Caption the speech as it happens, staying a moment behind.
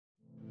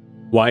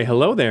Why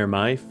hello there,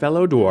 my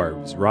fellow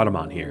dwarves,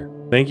 Rodamon here.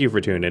 Thank you for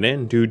tuning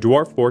in to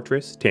Dwarf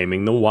Fortress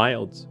Taming the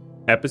Wilds,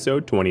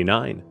 episode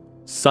 29,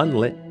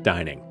 Sunlit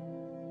Dining.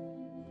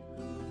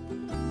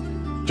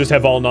 Just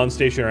have all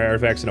non-stationary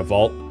artifacts in a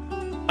vault?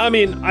 I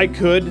mean, I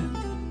could,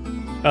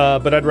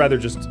 but I'd rather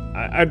just,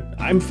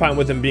 I'm fine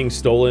with them being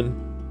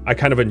stolen. I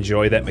kind of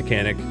enjoy that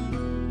mechanic.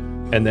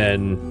 And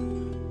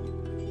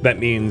then that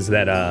means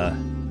that,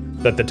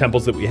 that the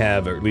temples that we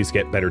have at least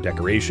get better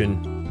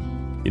decoration.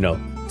 You know,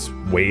 it's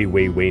way,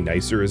 way, way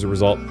nicer as a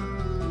result.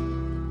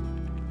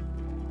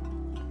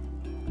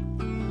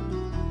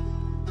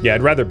 Yeah,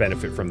 I'd rather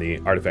benefit from the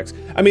artifacts.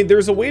 I mean,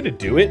 there's a way to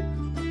do it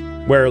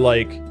where,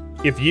 like,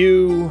 if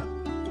you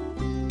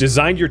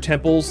designed your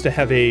temples to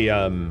have a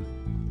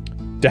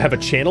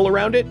channel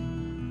around it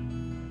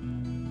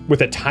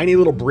with a tiny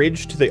little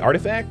bridge to the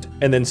artifact,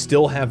 and then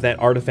still have that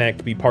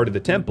artifact be part of the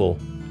temple,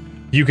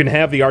 you can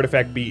have the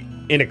artifact be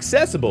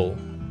inaccessible,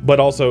 but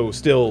also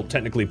still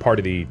technically part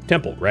of the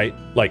temple, right?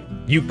 Like,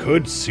 you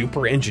could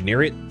super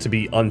engineer it to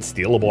be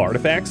unstealable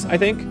artifacts, I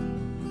think.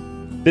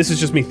 This is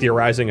just me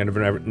theorizing.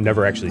 I've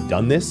never actually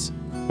done this,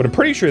 but I'm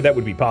pretty sure that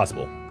would be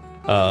possible.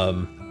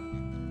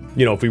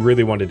 You know, if we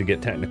really wanted to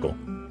get technical.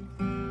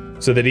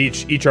 So that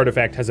each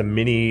artifact has a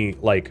mini,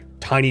 like,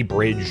 tiny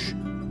bridge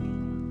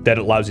that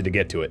allows you to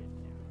get to it.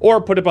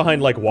 Or put it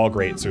behind, like, wall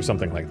grates or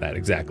something like that,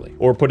 exactly.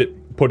 Or put it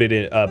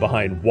in,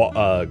 behind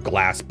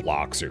glass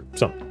blocks or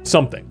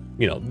something.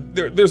 You know,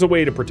 there's a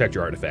way to protect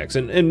your artifacts,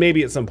 and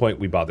maybe at some point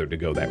we bothered to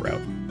go that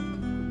route.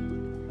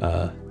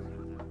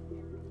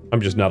 I'm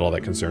just not all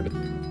that concerned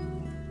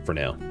for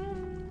now.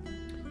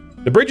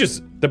 The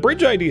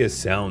bridge idea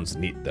sounds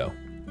neat though.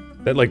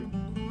 That, like,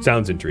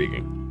 sounds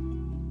intriguing.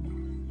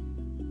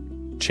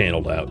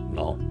 Channeled out and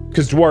all,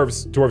 because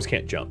dwarves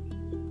can't jump.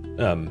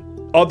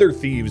 Other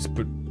thieves,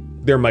 but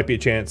there might be a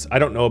chance. I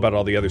don't know about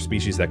all the other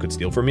species that could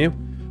steal from you,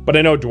 but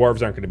I know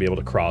dwarves aren't going to be able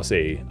to cross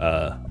a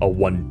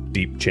one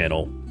deep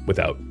channel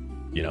without,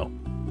 you know,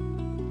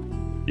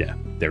 yeah,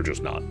 they're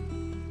just not.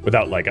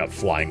 Without, like, a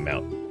flying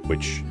mount,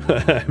 which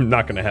I'm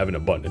not going to have in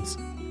abundance.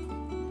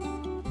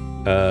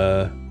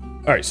 All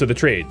right, so the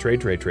trade.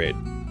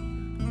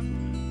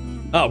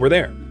 Oh, we're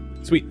there.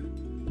 Sweet.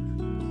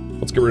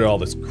 Let's get rid of all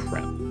this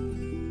crap.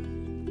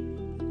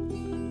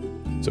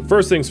 So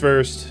first things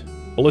first,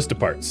 ballista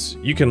parts.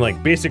 You can,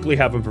 like, basically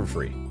have them for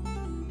free.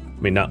 I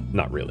mean,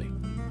 not really.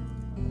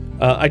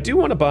 I do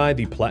want to buy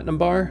the platinum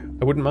bar.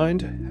 I wouldn't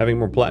mind having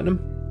more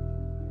platinum.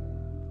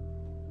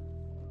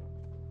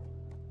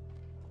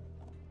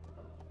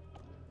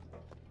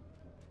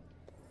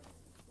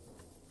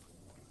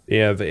 We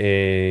have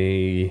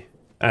a...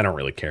 I don't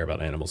really care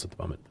about animals at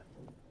the moment.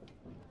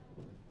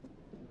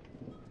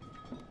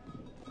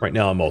 Right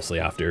now I'm mostly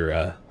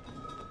after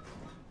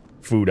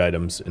food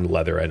items and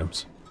leather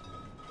items.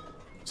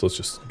 So let's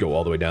just go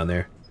all the way down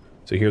there.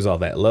 So here's all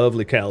that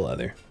lovely cow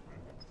leather.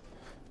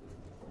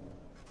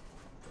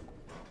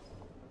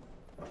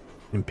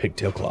 And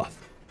pigtail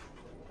cloth.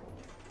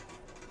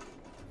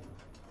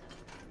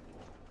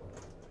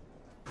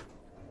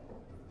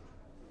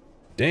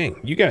 Dang,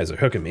 you guys are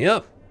hooking me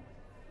up.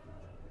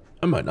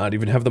 I might not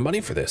even have the money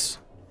for this.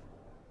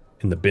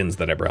 In the bins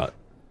that I brought.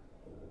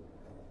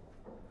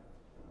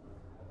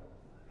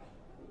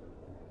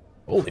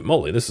 Holy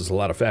moly, this is a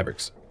lot of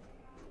fabrics.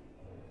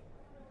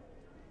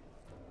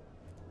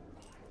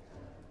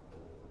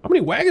 How many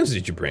wagons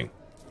did you bring?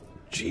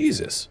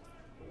 Jesus.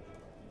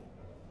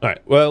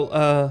 Alright,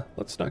 well,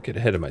 let's not get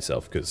ahead of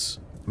myself, because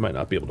I might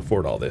not be able to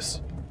afford all this.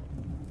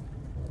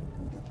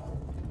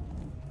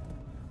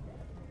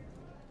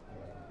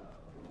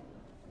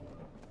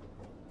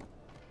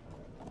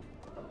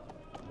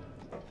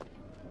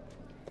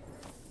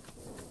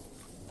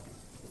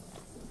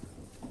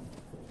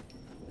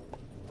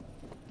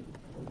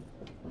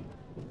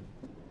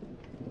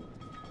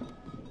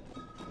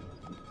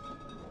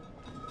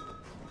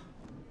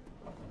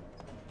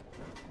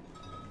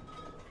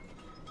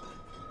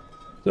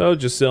 So,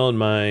 just selling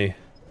my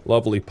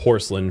lovely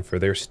porcelain for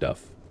their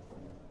stuff.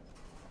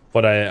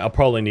 But I'll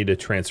probably need to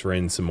transfer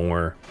in some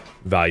more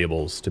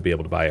valuables to be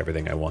able to buy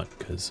everything I want,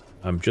 because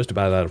I'm just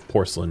about out of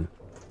porcelain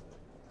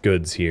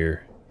goods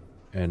here,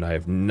 and I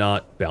have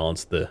not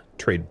balanced the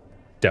trade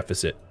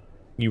deficit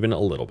even a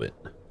little bit.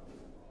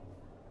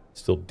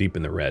 Still deep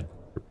in the red.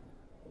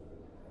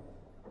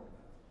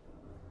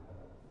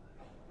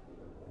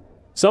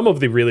 Some of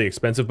the really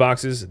expensive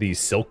boxes, these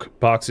silk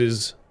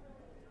boxes,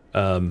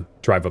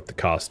 drive up the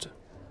cost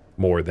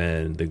more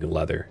than the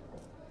leather.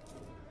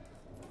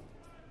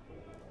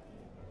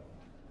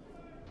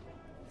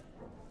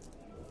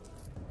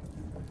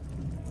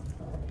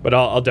 But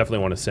I'll definitely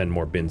want to send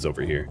more bins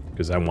over here,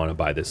 because I want to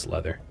buy this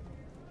leather.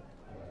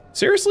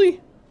 Seriously?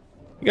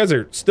 You guys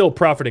are still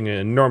profiting an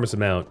enormous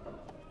amount.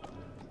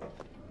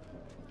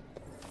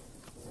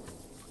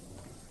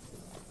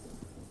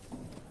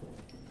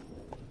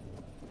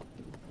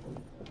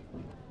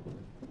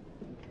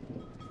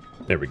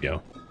 There we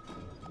go.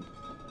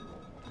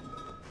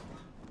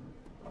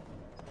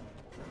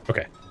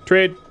 Okay,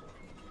 trade.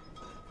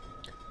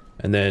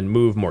 And then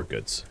move more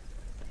goods.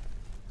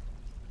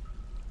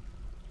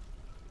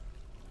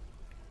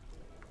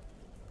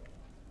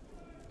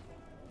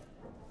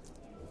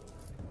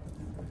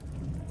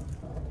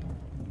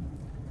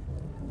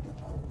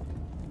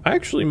 I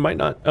actually might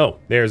not... Oh,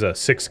 there's a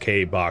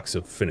 6K box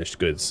of finished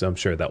goods, so I'm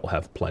sure that will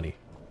have plenty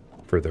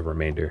for the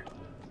remainder.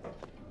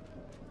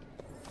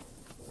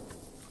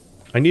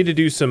 I need to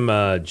do some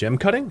gem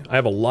cutting. I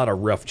have a lot of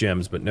rough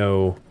gems, but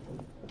no...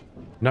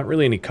 Not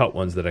really any cut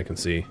ones that I can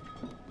see.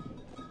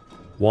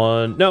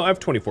 No, I have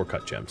 24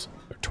 cut gems.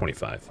 Or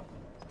 25.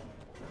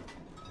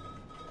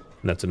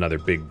 And that's another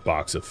big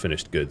box of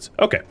finished goods.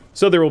 Okay,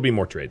 so there will be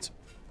more trades.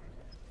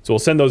 So we'll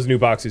send those new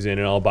boxes in,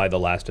 and I'll buy the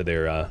last of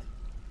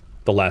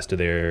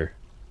their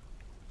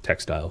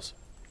textiles.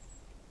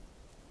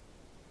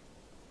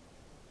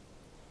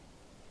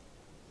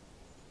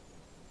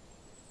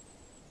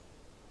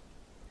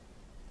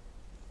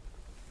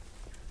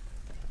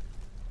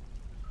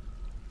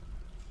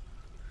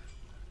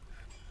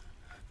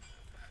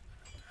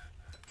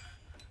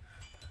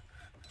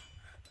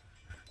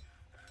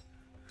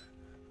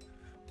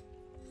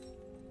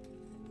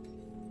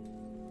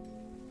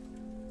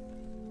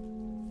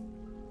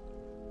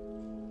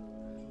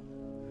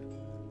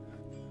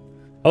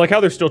 I like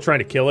how they're still trying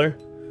to kill her.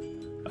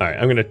 Alright,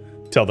 I'm gonna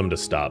tell them to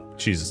stop.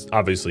 She's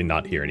obviously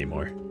not here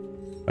anymore.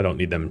 I don't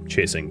need them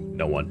chasing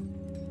no one.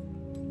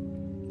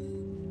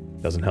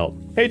 Doesn't help.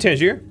 Hey,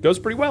 Tangier. Goes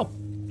pretty well.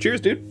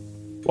 Cheers, dude.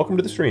 Welcome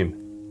to the stream.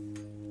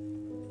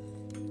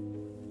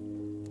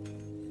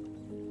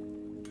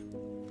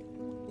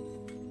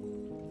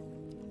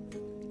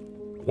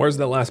 Where's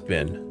that last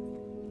bin?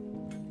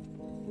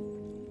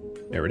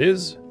 There it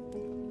is.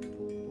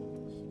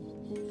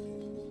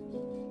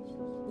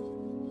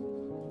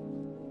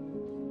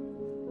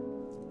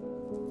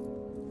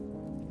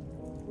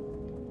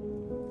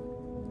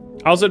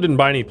 I also didn't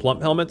buy any plump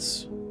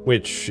helmets,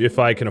 which, if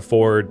I can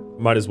afford,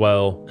 might as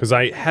well. Because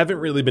I haven't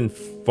really been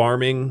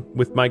farming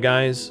with my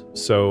guys,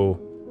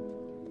 so...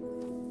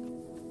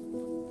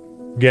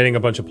 Getting a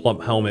bunch of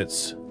plump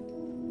helmets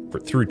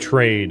through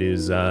trade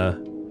is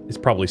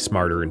probably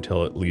smarter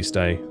until at least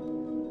I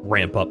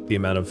ramp up the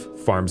amount of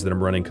farms that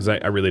I'm running. Because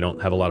I really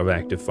don't have a lot of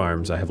active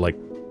farms. I have like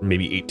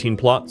maybe 18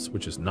 plots,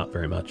 which is not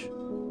very much.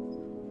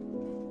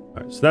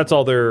 Alright, so that's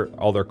all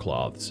their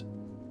cloths.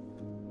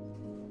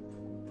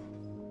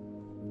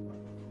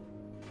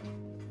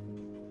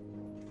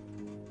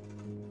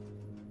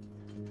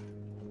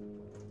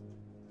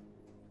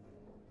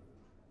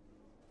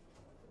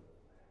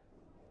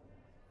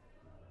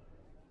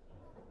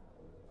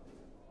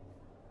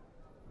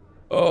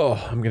 Oh,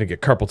 I'm gonna get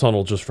carpal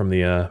tunnel just from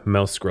the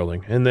mouse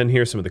scrolling. And then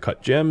here's some of the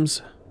cut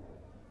gems.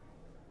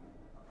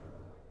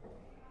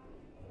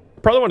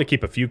 Probably want to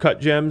keep a few cut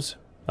gems,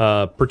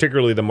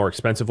 particularly the more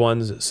expensive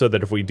ones, so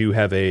that if we do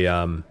have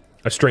a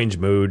strange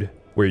mood,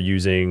 we're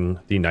using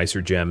the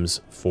nicer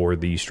gems for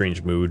the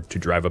strange mood to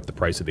drive up the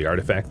price of the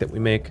artifact that we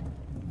make.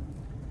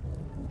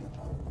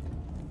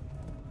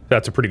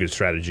 That's a pretty good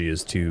strategy,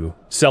 is to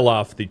sell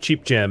off the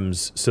cheap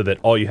gems so that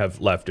all you have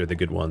left are the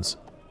good ones.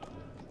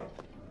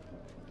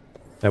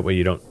 That way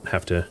you don't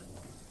have to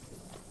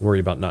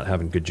worry about not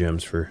having good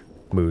gems for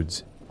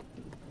moods.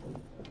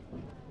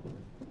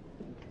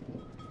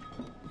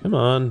 Come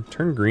on,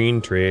 turn green,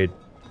 trade.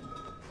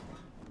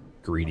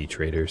 Greedy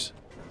traders.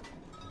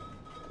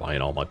 Buying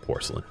all my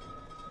porcelain.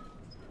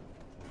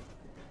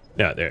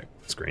 Yeah, there,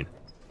 it's green.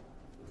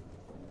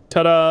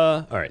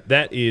 Ta-da! Alright,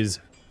 that is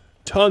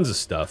tons of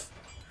stuff.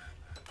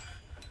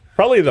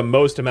 Probably the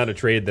most amount of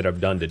trade that I've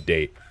done to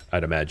date,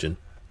 I'd imagine.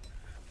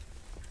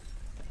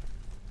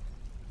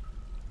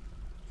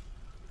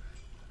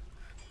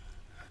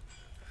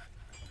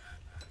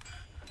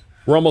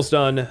 We're almost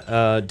done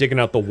digging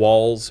out the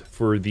walls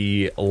for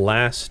the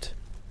last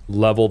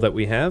level that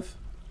we have.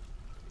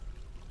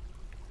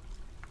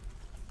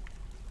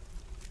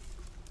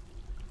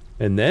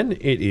 And then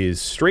it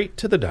is straight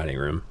to the dining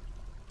room,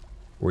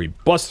 where we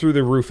bust through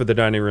the roof of the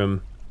dining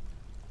room,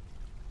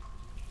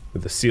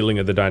 with the ceiling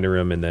of the dining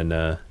room, and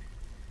then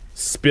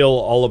spill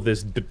all of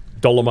this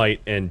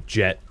dolomite and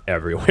jet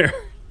everywhere.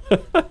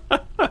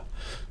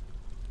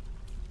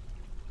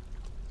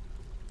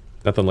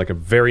 Nothing like a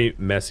very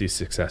messy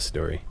success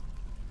story.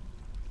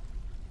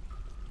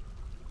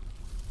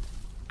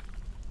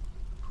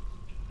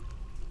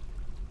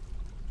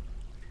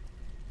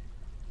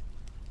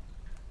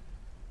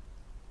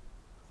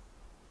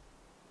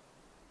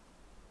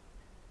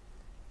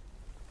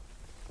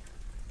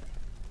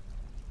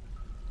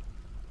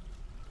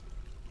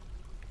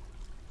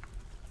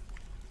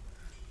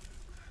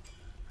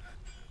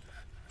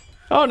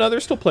 Oh no,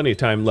 there's still plenty of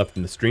time left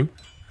in the stream.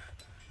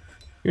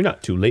 You're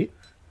not too late.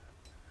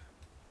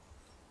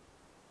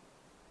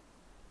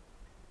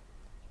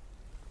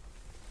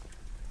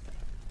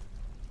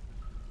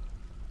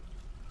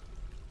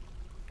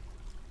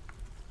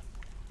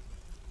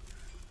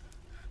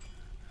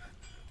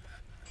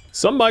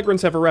 Some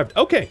migrants have arrived.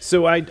 Okay,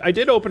 so I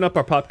did open up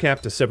our pop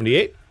cap to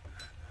 78.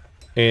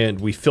 And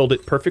we filled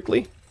it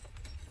perfectly.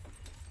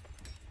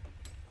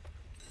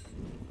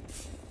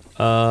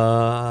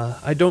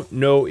 I don't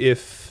know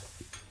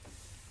if...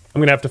 I'm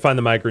going to have to find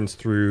the migrants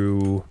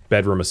through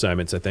bedroom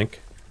assignments, I think.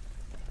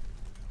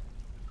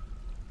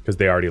 Because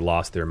they already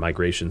lost their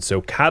migration. So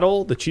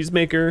Cattle, the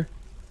cheesemaker,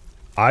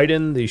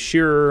 Iden the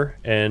Shearer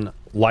and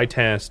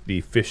Lytas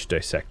the Fish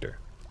Dissector.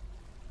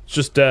 It's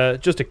just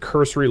a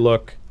cursory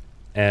look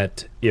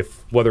at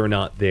whether or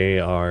not they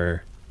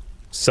are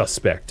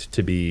suspect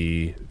to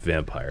be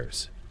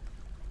vampires.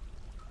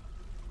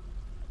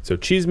 So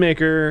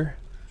Cheesemaker,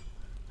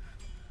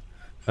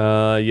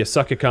 you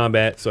suck at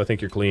combat, so I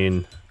think you're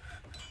clean.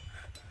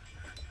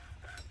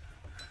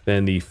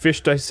 Then the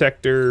Fish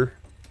Dissector,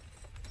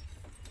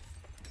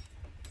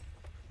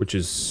 which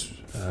is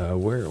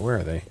where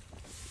are they?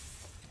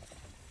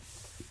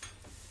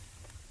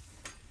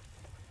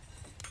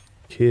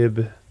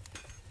 Kib.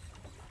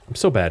 I'm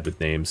so bad with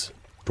names,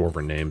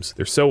 dwarven names.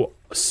 They're so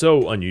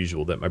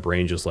unusual that my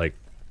brain just like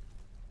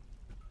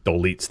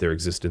deletes their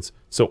existence.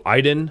 So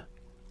Iden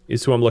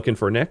is who I'm looking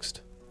for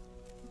next.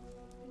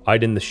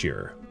 Iden the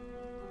Shearer.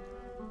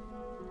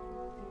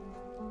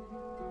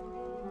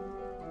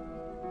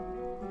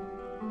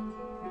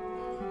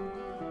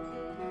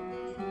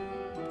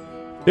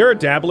 They're a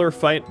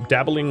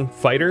dabbling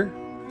fighter,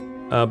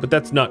 but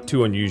that's not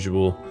too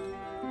unusual.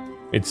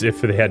 It's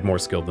if they had more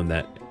skill than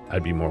that,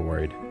 I'd be more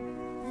worried.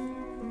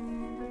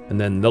 And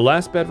then the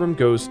last bedroom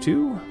goes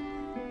to...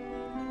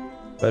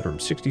 Bedroom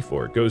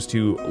 64 goes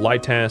to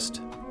Lytast,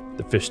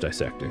 the Fish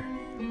Dissector.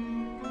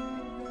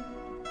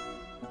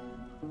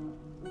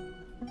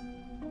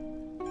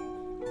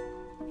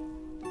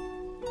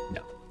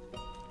 No.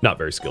 Not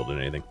very skilled in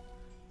anything.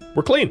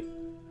 We're clean.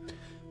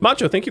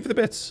 Macho, thank you for the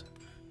bits.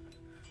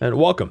 And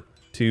welcome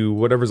to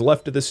whatever's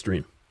left of this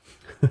stream.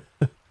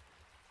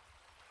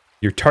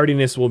 Your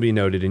tardiness will be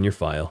noted in your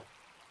file.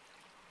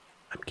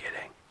 I'm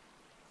kidding.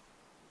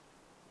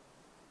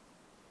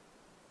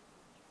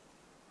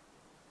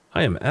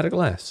 I am at a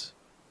glass.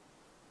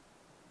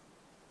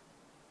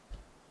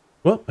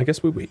 Well, I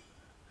guess we wait.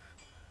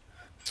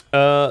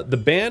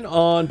 The ban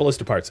on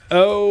ballista parts.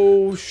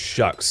 Oh,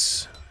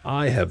 shucks.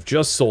 I have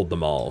just sold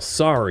them all.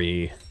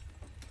 Sorry.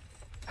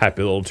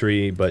 Happy little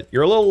tree, but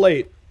you're a little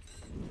late.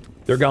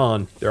 They're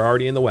gone. They're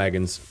already in the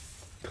wagons.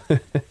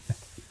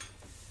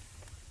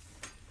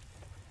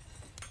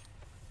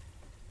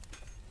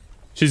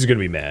 She's gonna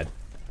be mad.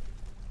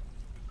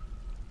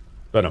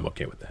 But I'm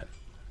okay with that.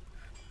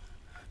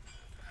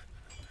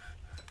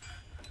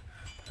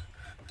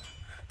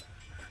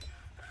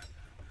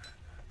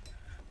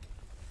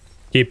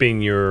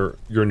 Keeping your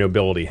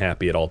nobility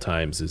happy at all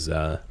times is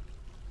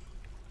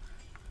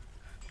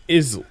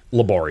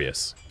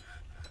laborious.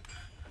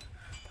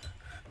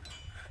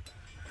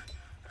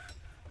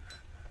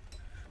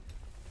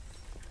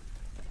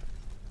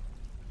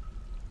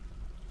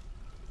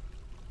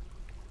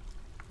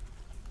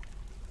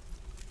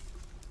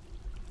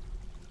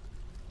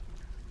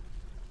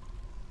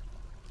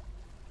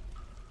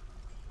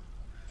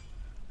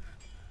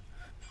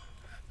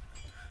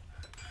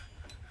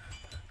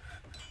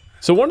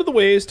 So one of the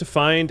ways to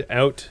find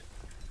out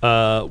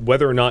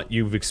whether or not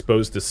you've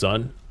exposed the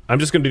sun, I'm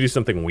just going to do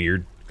something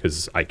weird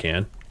because I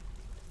can,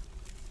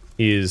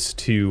 is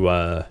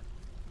to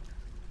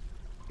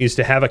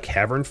have a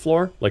cavern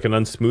floor, like an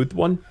unsmoothed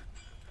one.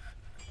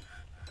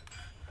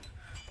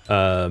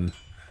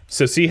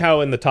 So see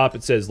how in the top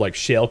it says like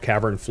shale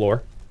cavern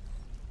floor?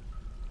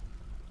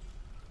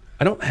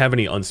 I don't have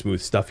any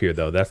unsmooth stuff here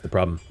though, that's the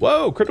problem.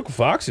 Whoa, Critical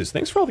Foxes,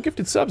 thanks for all the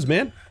gifted subs,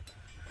 man.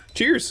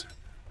 Cheers.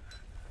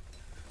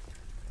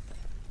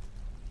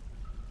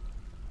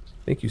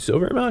 Thank you so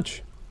very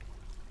much.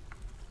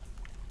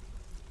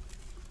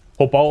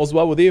 Hope all is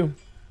well with you.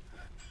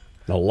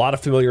 A lot of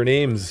familiar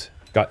names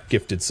got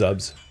gifted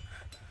subs.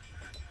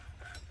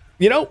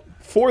 You know,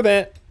 for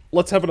that,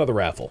 let's have another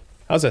raffle.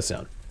 How's that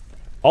sound?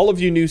 All of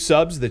you new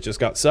subs that just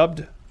got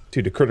subbed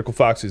to the Critical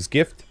Fox's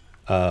gift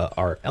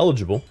are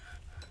eligible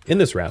in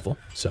this raffle,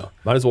 so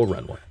might as well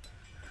run one.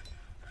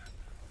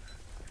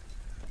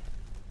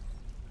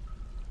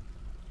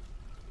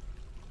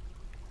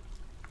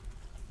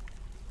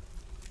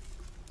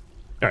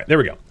 All right, there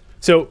we go.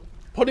 So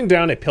putting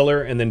down a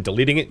pillar and then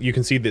deleting it, you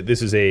can see that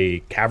this is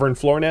a cavern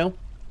floor now.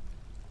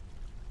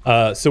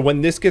 So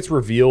when this gets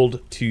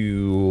revealed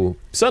to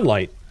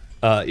sunlight,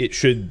 it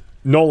should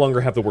no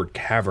longer have the word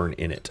cavern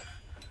in it.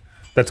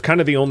 That's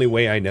kind of the only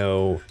way I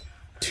know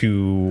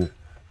to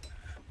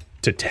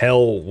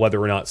tell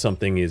whether or not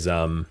something is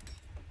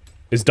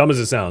as dumb as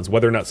it sounds,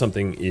 whether or not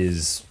something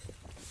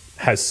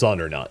has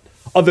sun or not.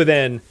 Other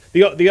than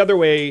the other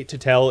way to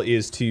tell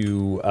is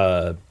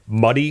to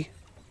muddy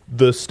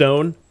the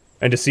stone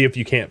and to see if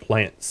you can't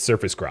plant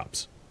surface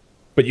crops.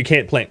 But you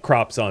can't plant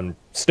crops on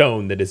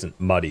stone that isn't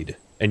muddied,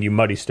 and you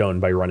muddy stone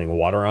by running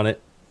water on it,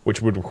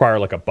 which would require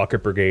like a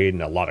bucket brigade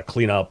and a lot of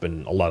cleanup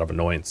and a lot of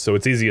annoyance. So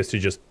it's easiest to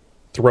just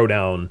throw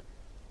down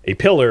a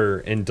pillar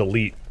and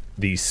delete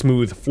the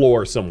smooth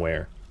floor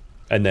somewhere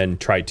and then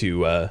try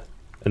to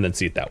and then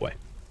see it that way.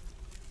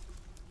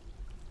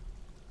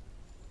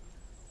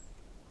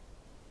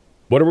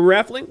 What are we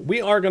raffling? We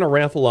are going to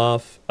raffle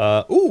off...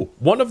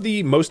 one of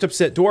the most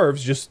upset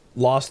dwarves just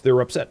lost their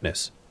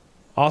upsetness.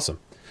 Awesome.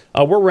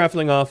 We're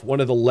raffling off one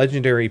of the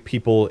legendary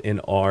people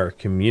in our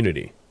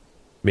community.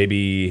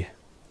 Maybe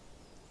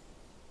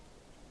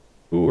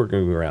Ooh, we're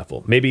going to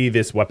raffle. Maybe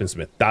this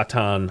weaponsmith,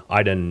 Datan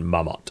Aiden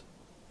Mamot.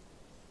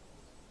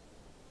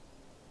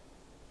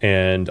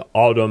 And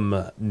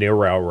Autumn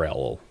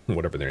Nerarel,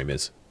 whatever their name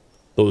is.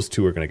 Those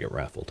two are going to get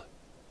raffled.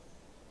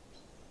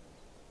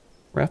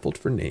 Raffled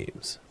for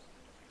names.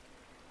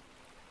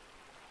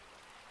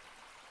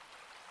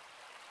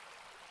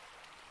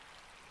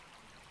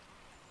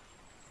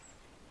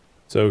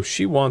 So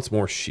she wants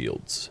more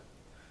shields.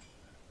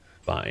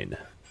 Fine.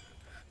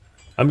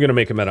 I'm going to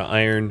make them out of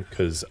iron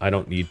because I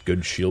don't need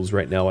good shields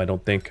right now, I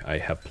don't think. I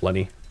have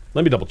plenty.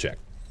 Let me double check.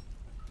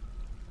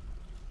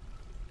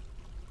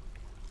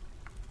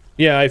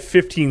 Yeah, I have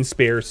 15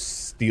 spare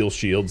steel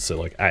shields, so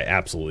like I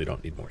absolutely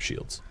don't need more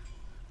shields.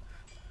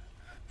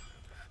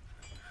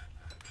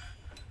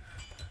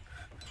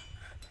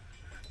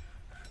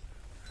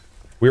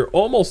 We're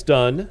almost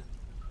done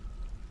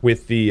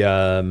with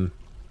the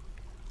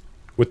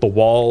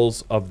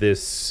walls of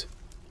this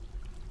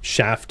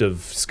shaft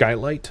of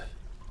skylight,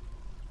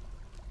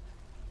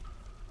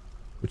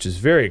 which is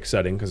very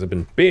exciting because I've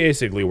been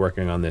basically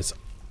working on this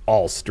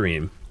all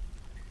stream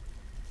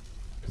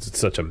because it's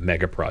such a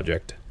mega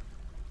project.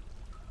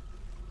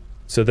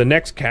 So the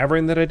next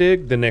cavern that I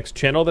dig, the next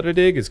channel that I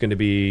dig is going to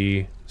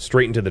be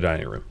straight into the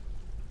dining room.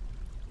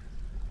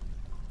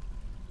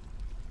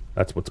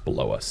 That's what's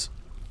below us.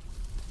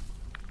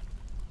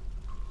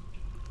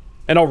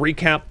 And I'll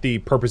recap the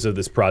purpose of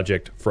this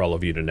project for all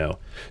of you to know.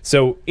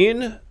 So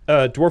in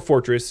Dwarf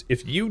Fortress,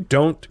 if you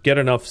don't get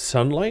enough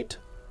sunlight,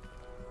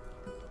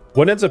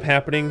 what ends up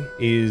happening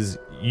is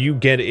you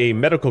get a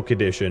medical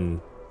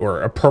condition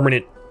or a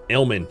permanent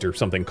ailment or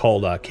something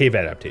called cave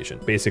adaptation.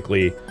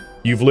 Basically,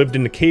 you've lived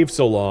in the cave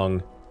so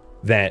long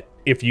that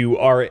if you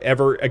are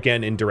ever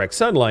again in direct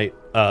sunlight,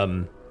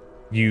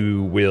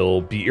 you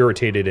will be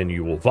irritated and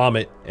you will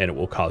vomit and it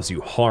will cause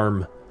you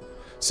harm.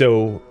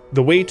 So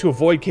the way to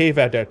avoid cave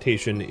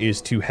adaptation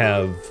is to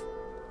have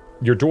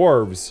your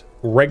dwarves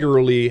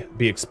regularly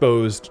be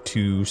exposed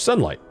to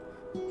sunlight.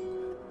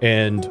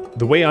 And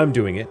the way I'm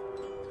doing it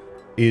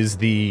is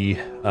the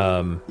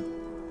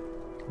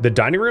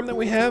dining room that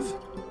we have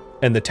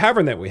and the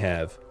tavern that we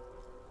have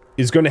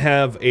is going to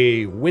have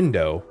a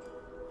window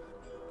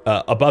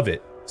above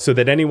it so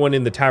that anyone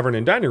in the tavern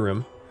and dining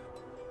room,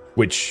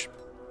 which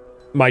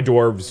my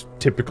dwarves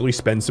typically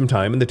spend some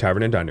time in the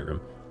tavern and dining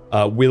room,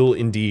 will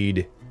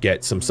indeed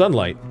get some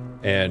sunlight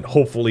and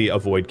hopefully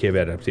avoid cave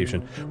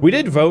adaptation. We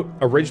did vote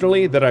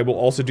originally that I will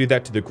also do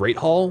that to the Great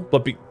Hall,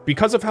 but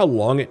because of how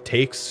long it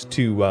takes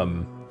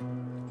to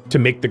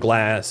make the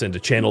glass and to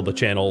channel the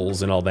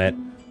channels and all that,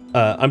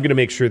 I'm going to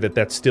make sure that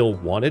that's still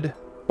wanted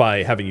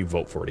by having you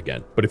vote for it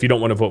again. But if you don't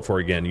want to vote for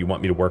it again, you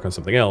want me to work on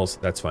something else,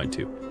 that's fine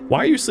too. Why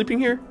are you sleeping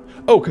here?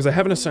 Oh, because I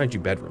haven't assigned you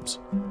bedrooms.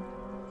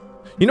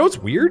 You know what's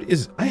weird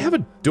is I have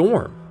a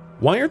dorm.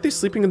 Why aren't they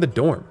sleeping in the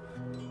dorm?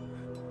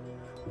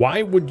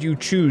 Why would you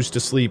choose to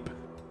sleep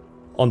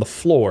on the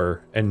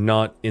floor and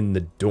not in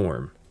the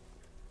dorm?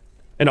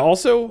 And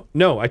also,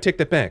 no, I take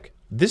that back.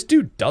 This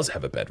dude does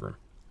have a bedroom.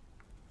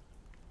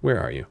 Where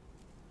are you?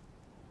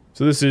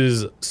 So this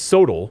is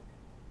Sodal.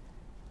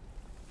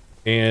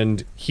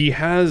 And he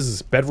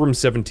has bedroom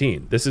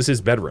 17. This is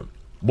his bedroom.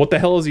 What the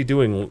hell is he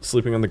doing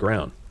sleeping on the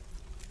ground?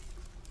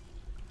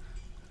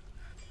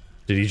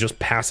 Did he just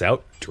pass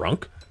out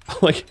drunk?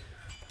 Like,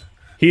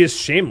 he is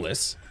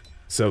shameless.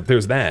 So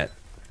there's that.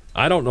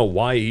 I don't know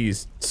why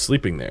he's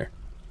sleeping there.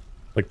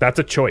 Like, that's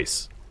a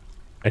choice.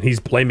 And he's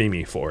blaming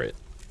me for it.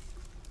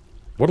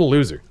 What a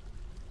loser.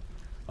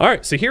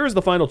 Alright, so here is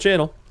the final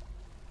channel.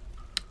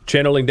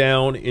 Channeling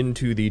down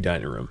into the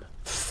dining room.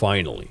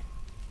 Finally.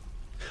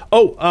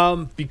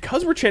 Oh,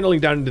 because we're channeling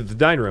down into the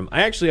dining room,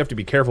 I actually have to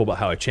be careful about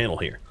how I channel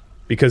here.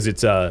 Because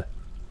it's,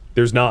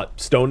 there's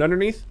not stone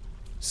underneath.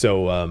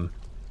 So,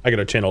 I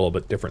gotta channel a little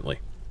bit differently.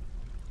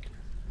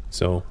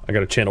 So, I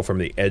gotta channel from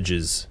the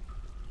edges.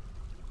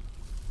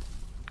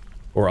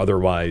 Or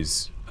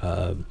otherwise,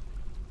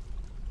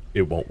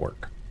 it won't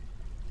work.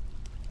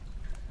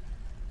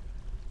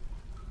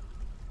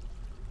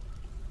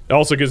 It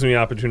also gives me the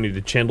opportunity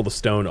to channel the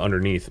stone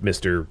underneath.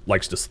 Mr.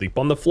 likes to sleep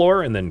on the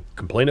floor and then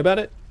complain about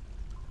it.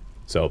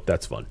 So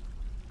that's fun.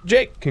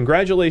 Jake,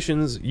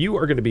 congratulations. You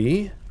are going to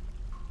be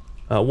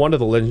one of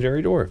the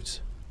legendary dwarves.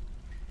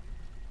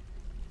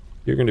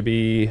 You're going to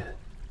be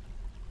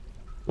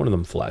one of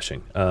them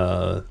flashing.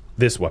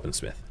 This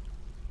weaponsmith.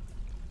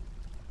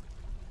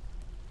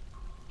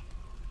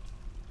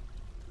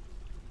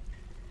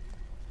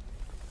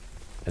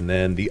 And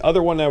then the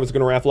other one I was going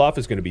to raffle off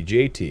is going to be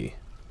JT,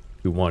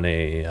 who won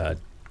a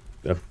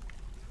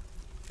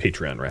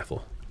Patreon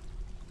raffle.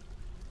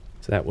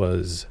 So that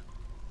was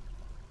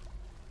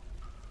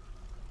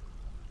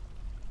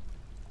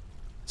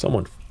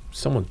someone's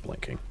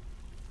blinking.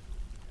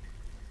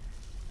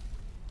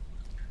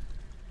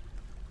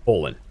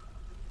 Olin.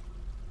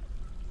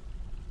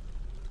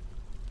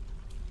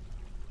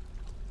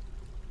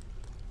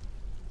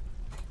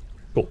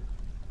 Cool.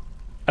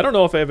 I don't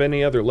know if I have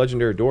any other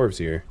legendary dwarves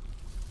here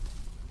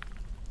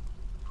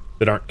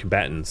that aren't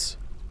combatants.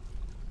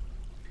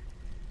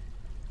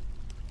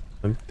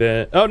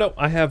 Oh no,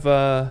 I have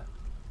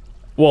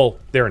Well,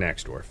 they're an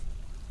axe dwarf.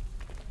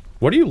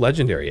 What are you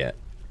legendary at?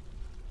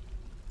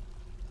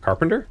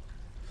 Carpenter?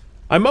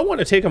 I might want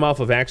to take him off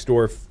of axe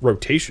dwarf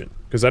rotation,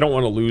 because I don't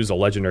want to lose a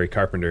legendary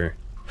carpenter.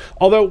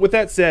 Although, with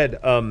that said,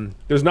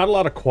 there's not a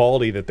lot of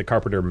quality that the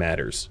carpenter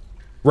matters.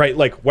 Right,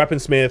 like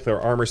weaponsmith or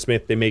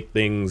armorsmith, they make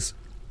things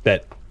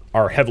that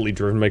are heavily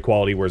driven by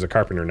quality, whereas a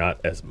carpenter not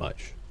as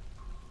much.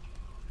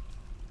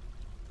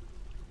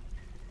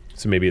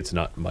 So maybe it's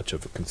not much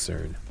of a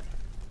concern.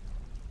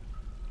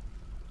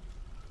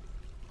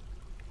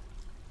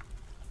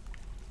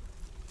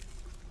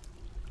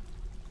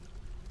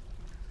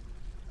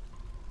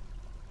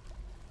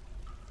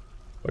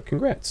 But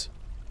congrats.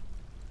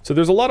 So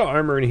there's a lot of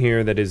armor in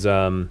here that is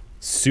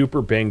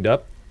super banged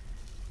up.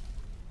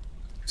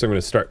 So I'm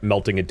going to start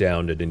melting it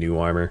down into new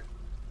armor.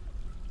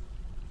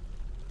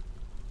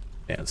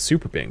 Yeah, it's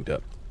super banged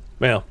up.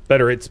 Well,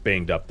 better it's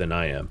banged up than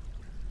I am.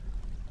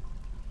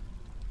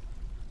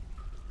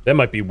 That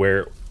might be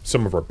where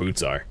some of our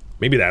boots are.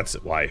 Maybe that's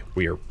why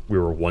we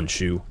were one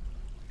shoe.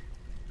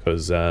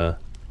 Because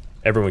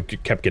everyone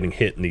kept getting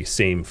hit in the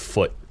same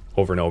foot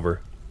over and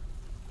over.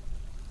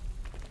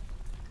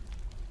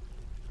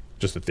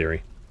 Just a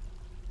theory.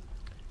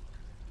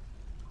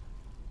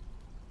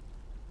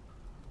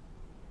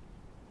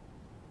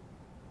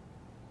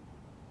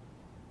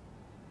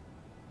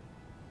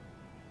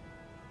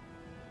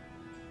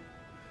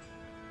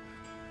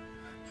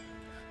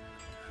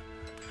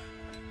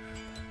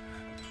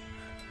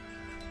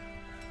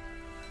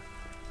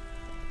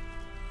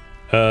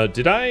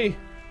 Did I?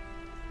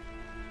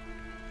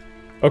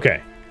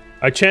 Okay.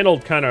 I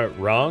channeled kind of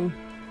wrong.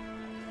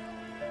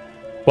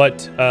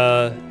 But,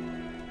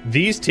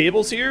 these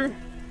tables here?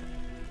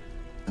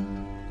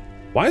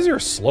 Why is there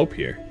a slope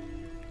here?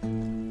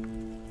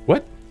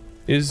 What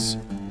is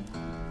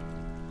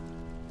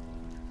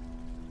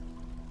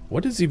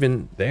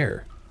even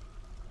there?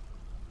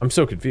 I'm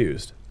so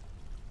confused.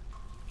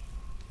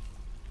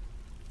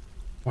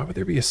 Why would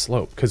there be a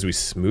slope? Because we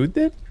smoothed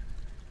it?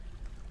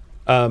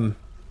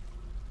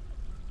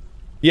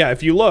 Yeah,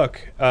 if you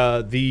look,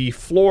 the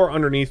floor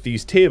underneath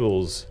these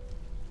tables,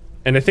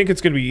 and I think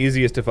it's going to be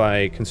easiest if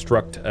I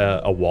construct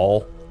a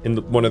wall in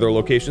one of their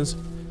locations,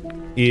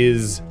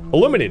 is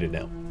illuminated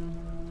now.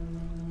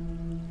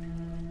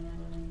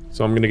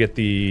 So I'm going to get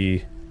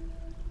a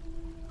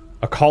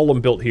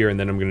column built here, and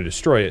then I'm going to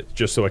destroy it,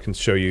 just so I can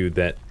show you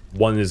that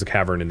one is a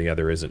cavern and the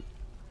other isn't.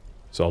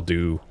 So I'll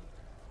do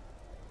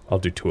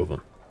two of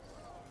them.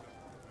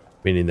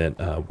 Meaning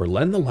that we're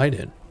letting the light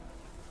in.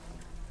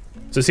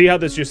 So see how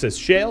this just says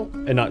shale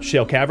and not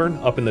shale cavern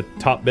up in the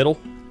top middle?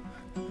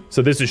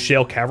 So this is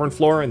shale cavern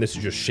floor and this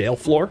is just shale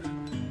floor.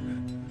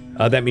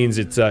 That means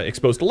it's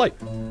exposed to light.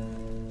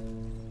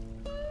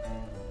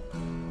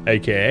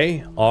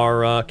 AKA,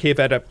 our cave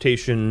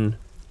adaptation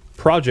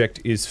project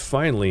is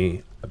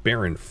finally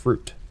bearing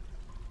fruit.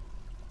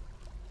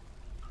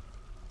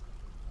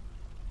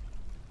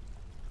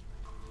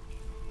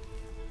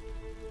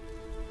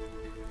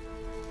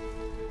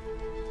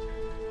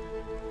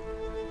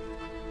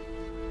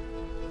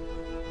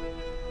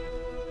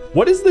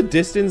 What is the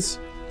distance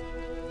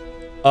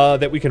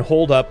that we can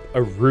hold up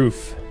a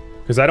roof?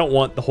 Because I don't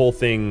want the whole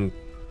thing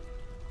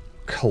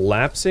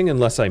collapsing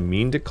unless I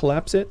mean to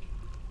collapse it.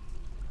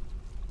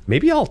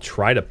 Maybe I'll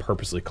try to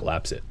purposely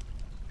collapse it.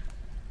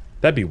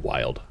 That'd be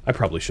wild. I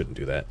probably shouldn't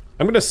do that.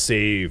 I'm going to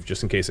save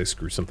just in case I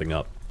screw something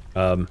up.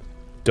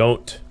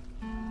 Don't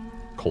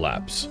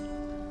collapse.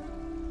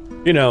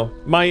 You know,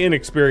 my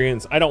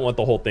inexperience, I don't want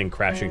the whole thing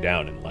crashing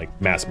down and,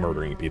 like, mass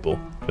murdering people.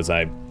 Because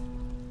I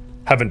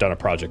haven't done a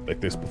project like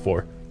this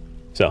before.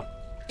 So,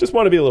 just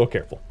want to be a little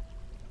careful.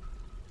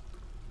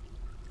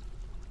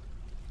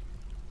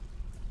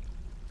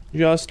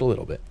 Just a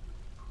little bit.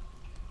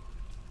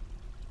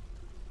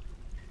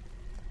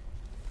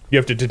 You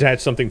have to detach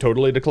something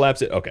totally to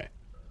collapse it? Okay.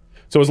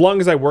 So as long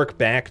as I work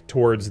back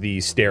towards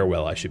the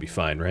stairwell, I should be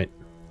fine, right?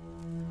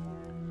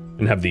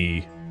 And have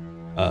the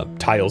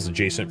tiles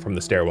adjacent from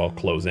the stairwell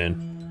close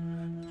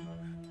in.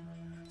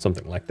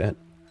 Something like that.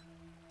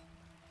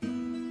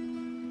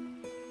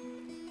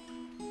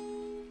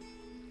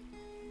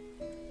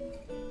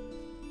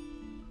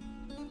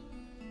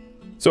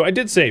 So I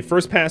did say,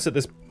 first pass at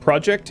this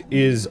project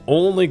is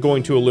only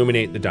going to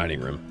illuminate the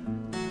dining room.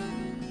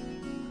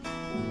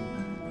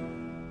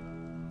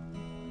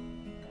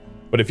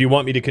 But if you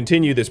want me to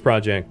continue this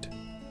project,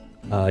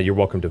 you're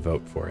welcome to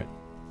vote for it.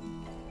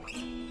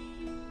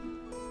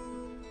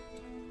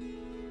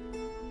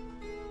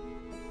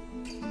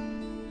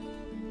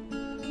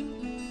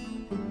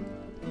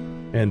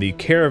 And the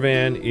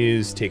caravan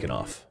is taken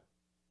off.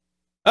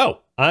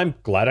 Oh, I'm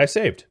glad I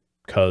saved,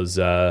 because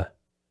a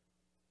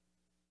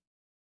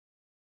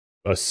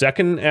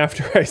second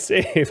after I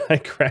saved, I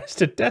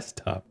crashed a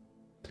desktop.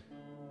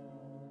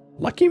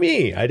 Lucky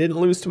me, I didn't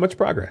lose too much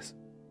progress.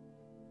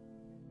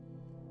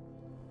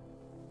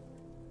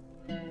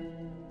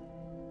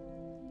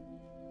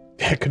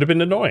 That could have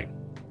been annoying,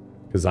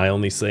 because I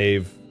only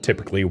save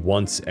typically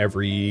once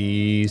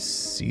every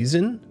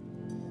season.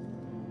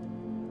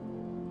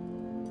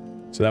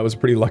 So that was a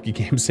pretty lucky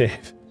game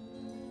save.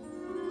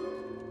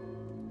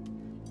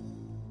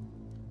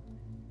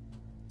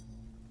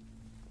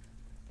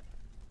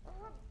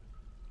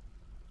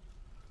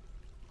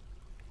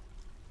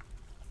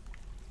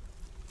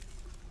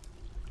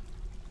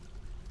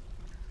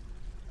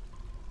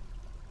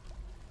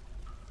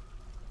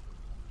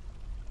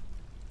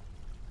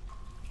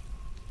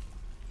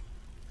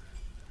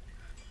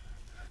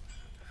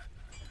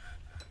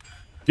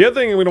 The other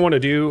thing I'm going to want to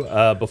do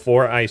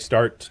before I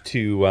start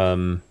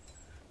to...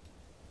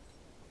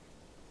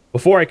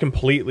 before I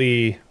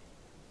completely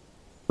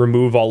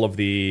remove all of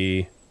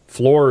the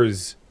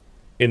floors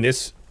in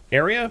this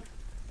area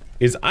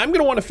is I'm going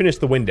to want to finish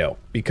the window,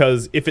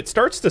 because if it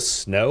starts to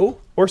snow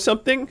or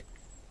something,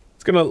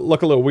 it's going to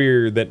look a little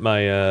weird that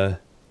my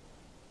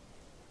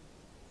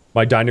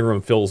my dining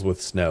room fills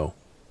with snow.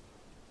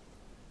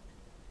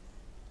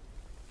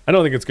 I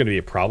don't think it's going to be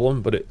a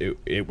problem, but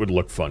it would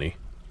look funny.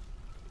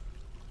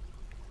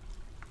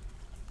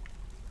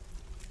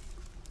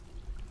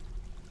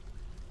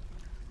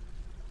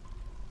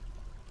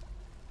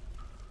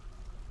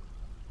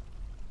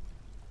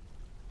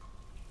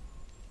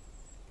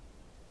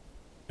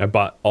 I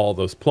bought all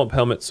those plump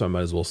helmets, so I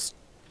might as well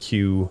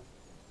queue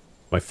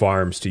my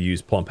farms to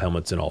use plump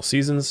helmets in all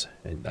seasons,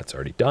 and that's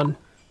already done.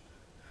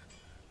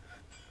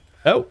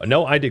 Oh,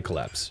 no, I did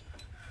collapse.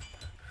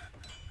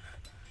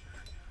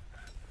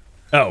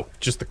 Oh,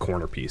 just the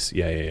corner piece.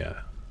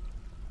 Yeah.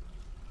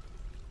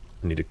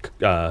 I need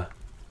to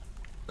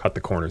cut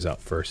the corners out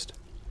first.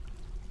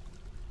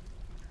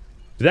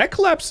 Did that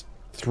collapse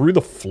through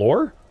the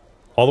floor?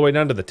 All the way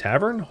down to the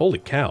tavern? Holy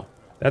cow.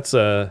 That's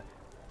a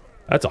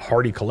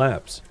hardy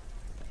collapse.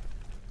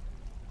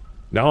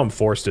 Now I'm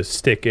forced to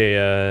stick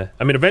a...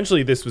 I mean,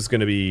 eventually this was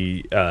going to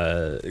be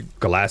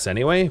glass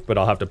anyway, but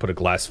I'll have to put a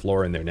glass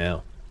floor in there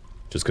now.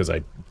 Just because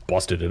I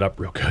busted it up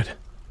real good.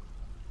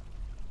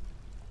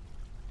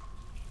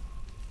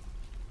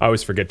 I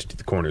always forget to do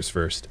the corners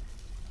first.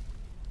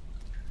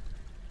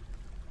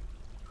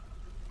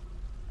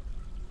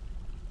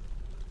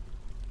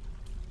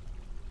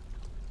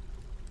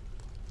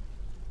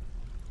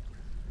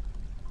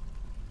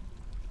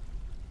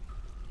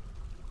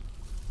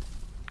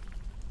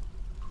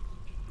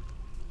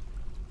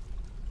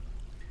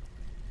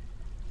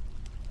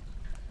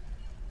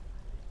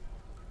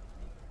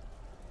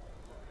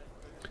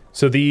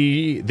 So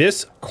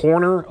this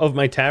corner of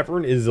my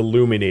tavern is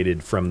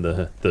illuminated from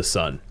the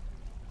sun.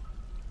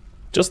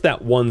 Just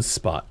that one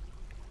spot.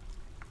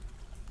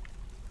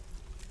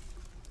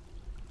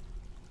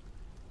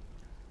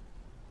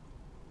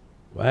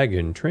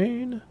 Wagon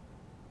train.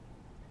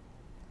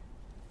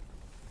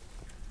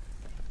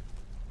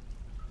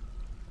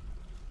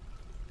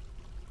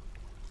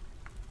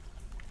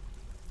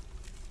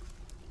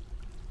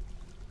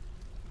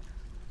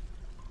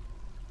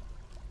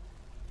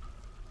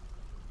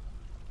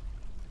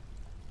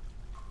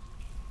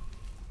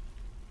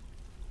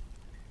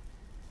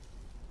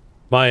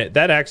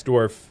 That axe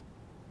dwarf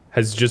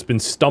has just been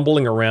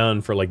stumbling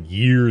around for like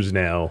years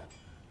now,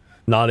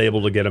 not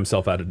able to get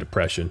himself out of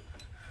depression.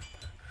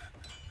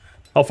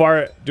 How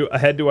far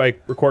ahead do I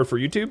record for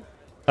YouTube?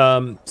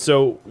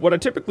 So what I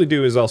typically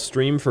do is I'll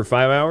stream for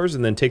 5 hours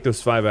and then take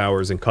those 5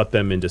 hours and cut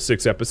them into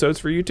 6 episodes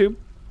for YouTube,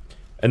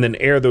 and then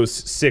air those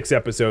 6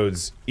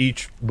 episodes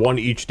each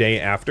day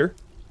after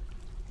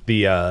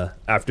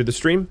the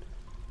stream,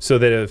 so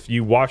that if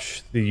you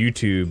watch the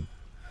YouTube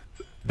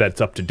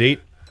that's up to date,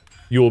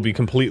 you will be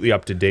completely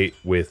up to date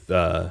with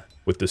the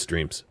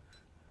streams.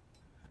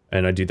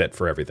 And I do that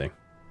for everything.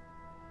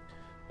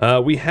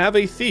 We have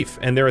a thief,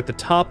 and they're at the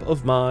top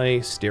of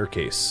my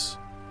staircase.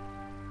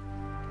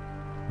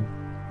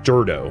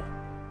 Jurdo.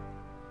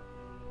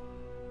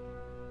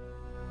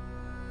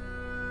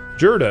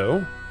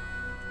 Jurdo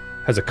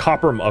has a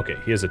copper... Okay,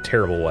 he has a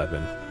terrible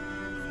weapon.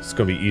 It's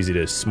going to be easy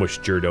to smush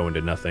Jurdo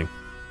into nothing.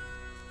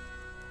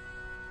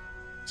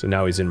 So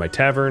now he's in my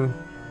tavern.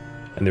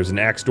 And there's an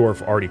axe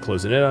dwarf already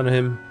closing in on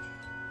him.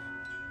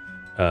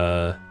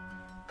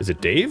 Is it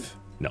Dave?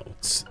 No,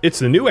 it's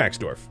the new axe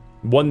dwarf.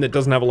 One that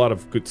doesn't have a lot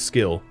of good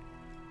skill.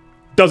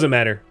 Doesn't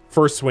matter.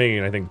 First swing,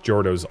 and I think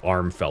Jordo's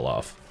arm fell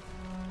off.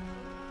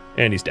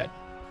 And he's dead.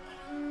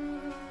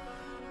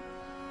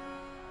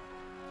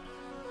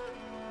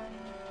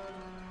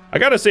 I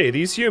gotta say,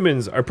 these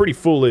humans are pretty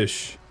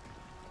foolish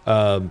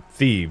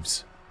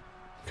thieves.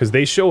 Because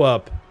they show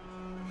up,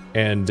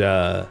 and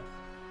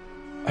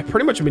I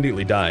pretty much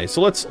immediately die. So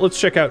let's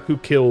check out who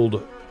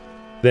killed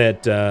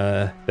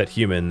that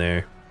human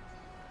there.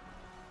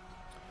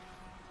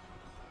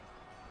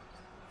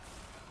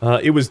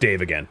 It was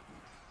Dave again.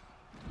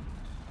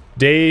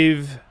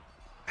 Dave,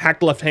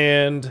 hacked left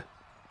hand.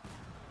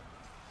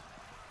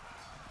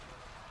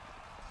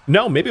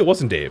 No, maybe it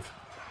wasn't Dave.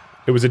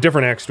 It was a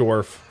different axe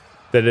dwarf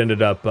that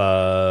ended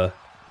up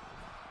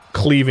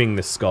cleaving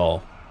the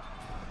skull.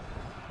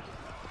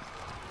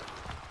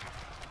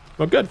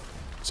 Oh, good.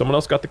 Someone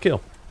else got the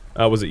kill.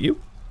 Was it you?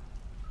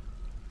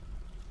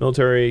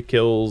 Military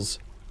kills...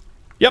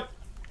 Yep,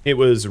 it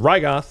was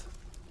Rygoth.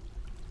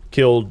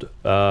 Killed,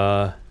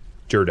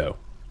 Jurdo.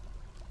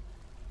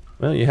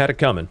 Well, you had it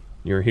coming.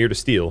 You're here to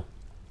steal.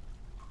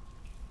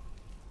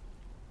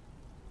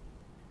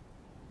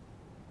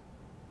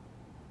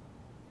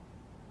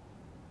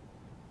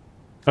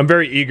 I'm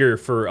very eager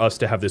for us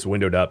to have this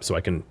windowed up so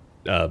I can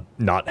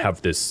not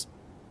have this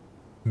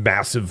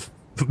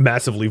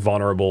massively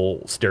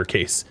vulnerable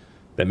staircase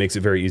that makes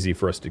it very easy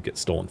for us to get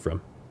stolen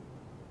from.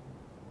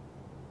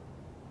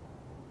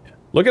 Yeah.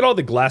 Look at all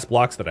the glass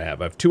blocks that I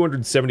have. I have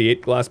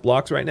 278 glass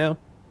blocks right now.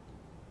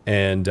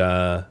 And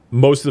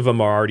most of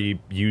them are already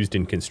used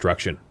in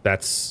construction.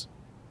 That's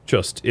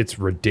just, it's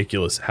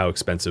ridiculous how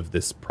expensive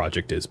this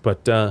project is.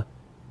 But you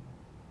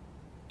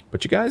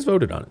guys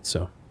voted on it,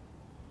 so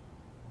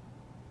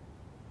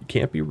you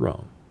can't be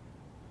wrong.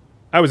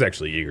 I was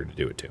actually eager to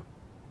do it too.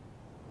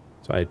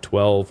 So I had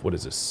 12. What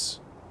is this?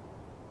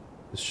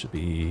 This should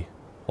be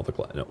all the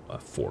glass. No,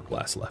 4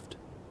 glass left.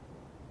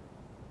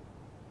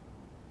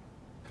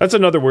 That's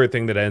another weird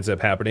thing that ends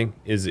up happening,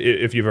 is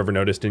if you've ever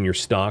noticed in your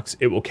stocks,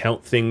 it will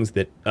count things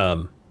that,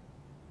 like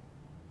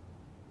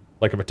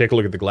if I take a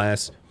look at the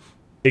glass,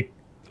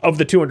 of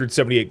the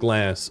 278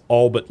 glass,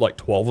 all but like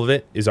 12 of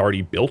it is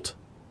already built.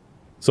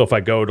 So if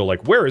I go to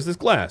like, where is this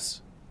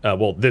glass?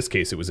 Well, this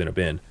case it was in a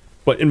bin,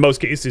 but in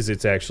most cases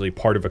it's actually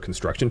part of a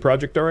construction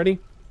project already.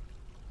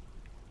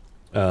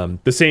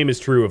 The same is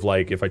true of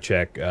like, if I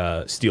check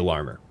steel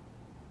armor.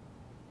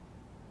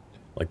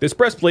 Like this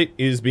breastplate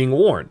is being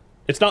worn.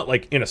 It's not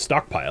like in a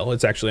stockpile,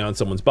 it's actually on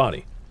someone's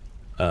body.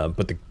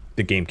 But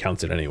the game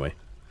counts it anyway.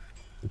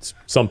 It's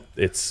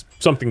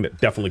something that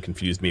definitely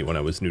confused me when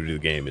I was new to the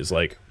game, is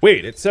like,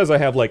 wait, it says I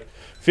have like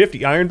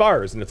 50 iron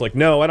bars, and it's like,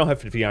 no, I don't have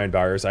 50 iron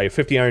bars. I have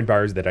 50 iron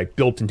bars that I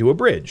built into a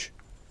bridge,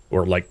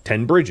 or like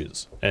 10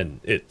 bridges,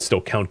 and it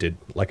still counted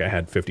like I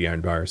had 50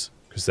 iron bars,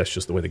 because that's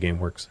just the way the game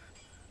works.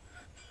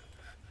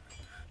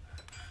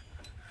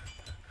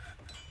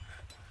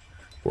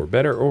 For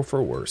better or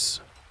for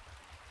worse.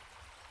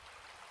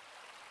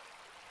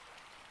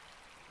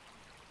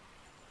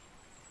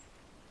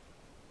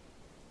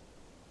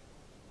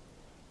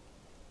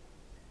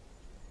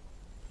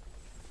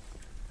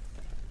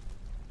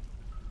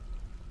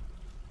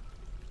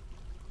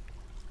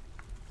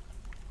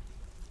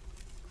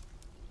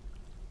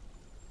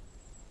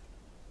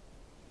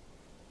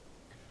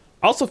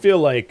 I also feel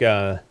like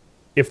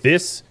if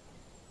this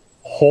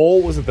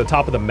hole was at the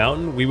top of the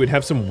mountain, we would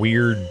have some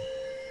weird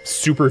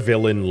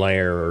supervillain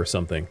lair or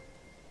something.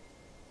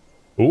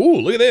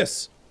 Ooh, look at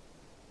this.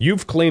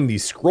 You've claimed the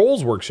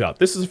Scrolls Workshop.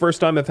 This is the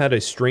first time I've had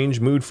a strange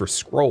mood for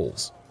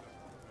scrolls.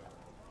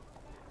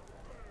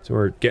 So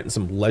we're getting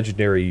some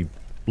legendary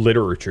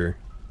literature.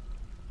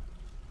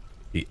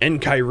 The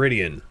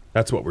Enchiridion.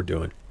 That's what we're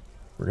doing.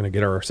 We're going to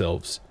get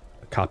ourselves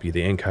a copy of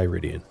the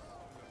Enchiridion.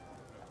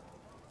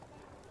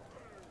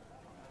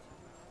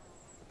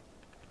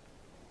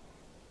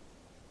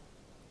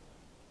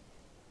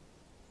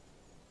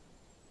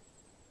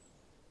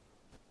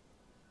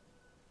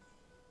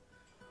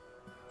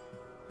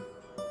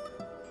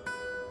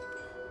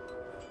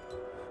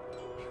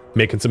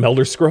 Making some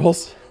Elder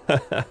Scrolls?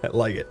 I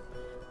like it.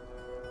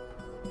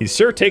 He's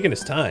sure taking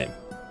his time.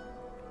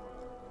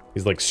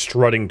 He's like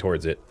strutting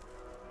towards it.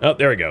 Oh,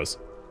 there he goes.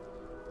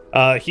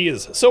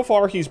 So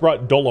far he's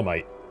brought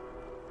Dolomite.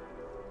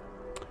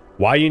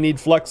 Why you need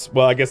Flux?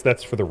 Well, I guess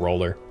that's for the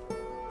roller.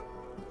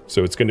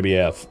 So it's going to be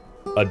a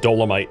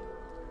Dolomite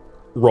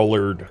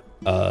rollered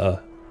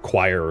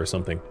choir or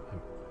something.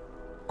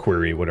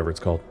 Query, whatever it's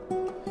called.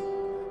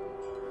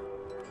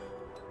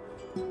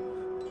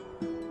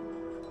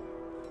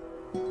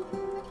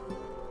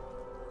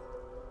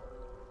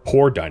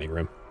 Poor dining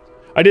room.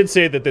 I did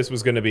say that this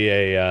was going to be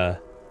a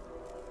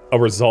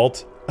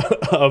result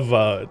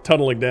of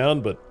tunneling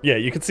down, but yeah,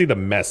 you can see the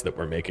mess that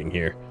we're making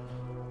here.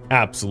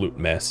 Absolute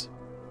mess.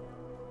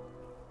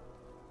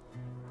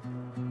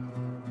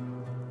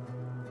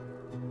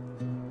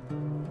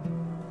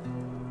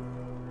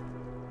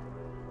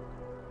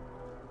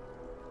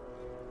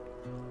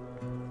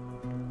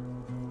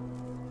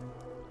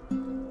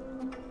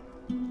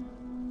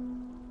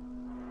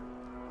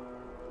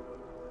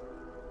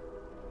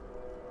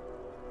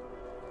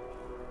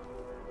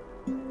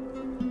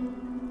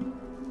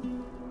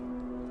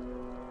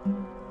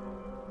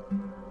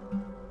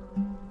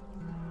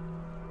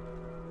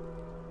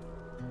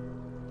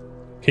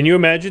 Can you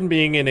imagine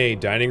being in a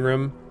dining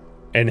room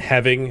and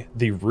having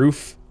the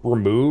roof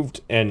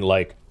removed and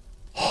like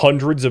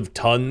hundreds of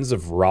tons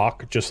of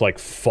rock just like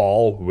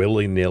fall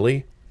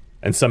willy-nilly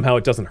and somehow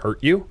it doesn't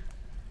hurt you?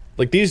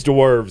 Like these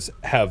dwarves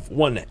have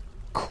one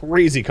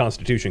crazy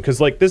constitution, because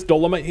like this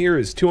dolomite here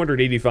is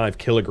 285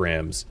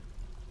 kilograms,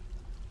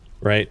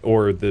 right?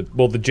 Or the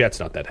jet's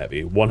not that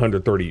heavy,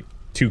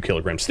 132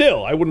 kilograms.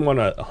 Still, I wouldn't want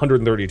a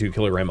 132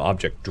 kilogram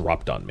object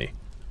dropped on me.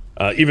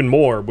 Even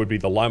more would be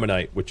the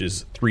limonite, which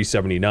is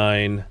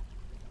 379.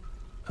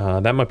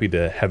 That might be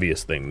the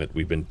heaviest thing that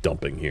we've been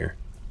dumping here.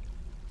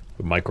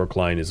 The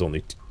microcline is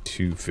only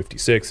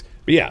 256.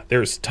 But yeah,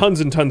 there's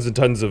tons and tons and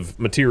tons of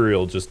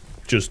material just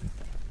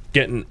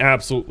getting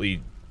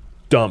absolutely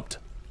dumped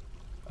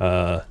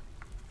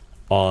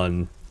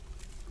on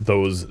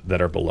those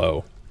that are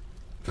below.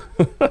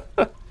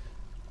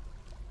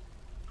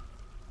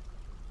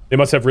 They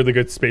must have really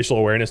good spatial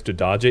awareness to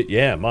dodge it.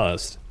 Yeah, it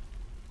must.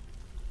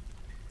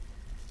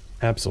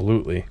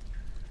 Absolutely.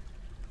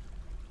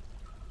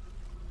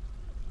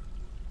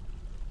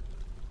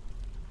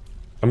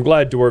 I'm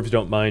glad dwarves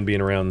don't mind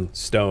being around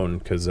stone,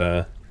 because,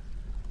 well,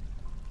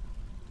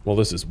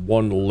 this is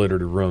one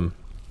littered room.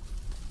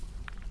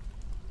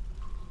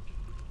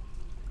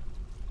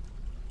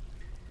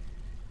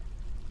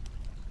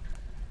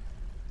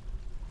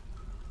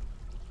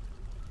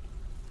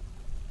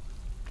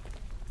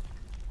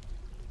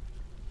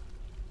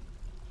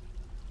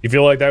 You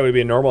feel like that would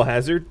be a normal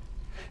hazard?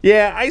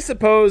 Yeah, I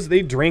suppose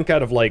they drink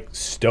out of like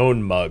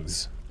stone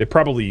mugs. They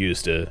probably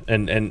used to,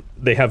 and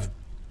they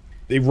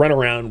run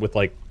around with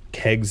like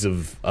kegs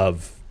of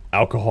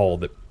alcohol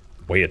that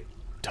weigh a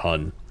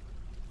ton.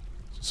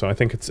 So I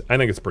think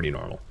it's pretty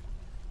normal.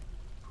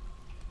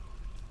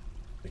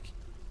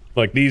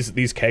 Like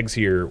these kegs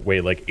here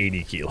weigh like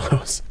 80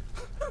 kilos.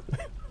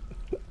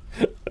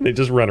 And they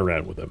just run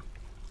around with them.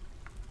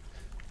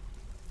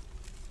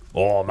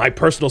 Oh, my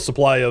personal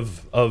supply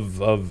of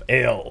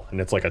ale,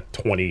 and it's like a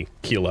 20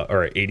 kilo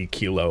or 80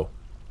 kilo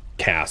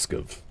cask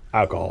of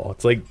alcohol.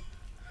 It's like,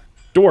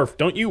 Dwarf,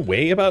 don't you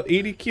weigh about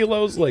 80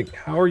 kilos? Like,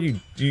 how are you?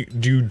 Do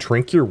you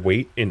drink your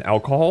weight in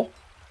alcohol?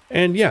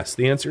 And yes,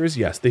 the answer is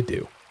yes, they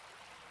do.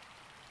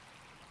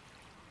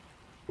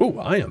 Ooh,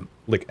 I am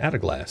like out of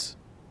glass.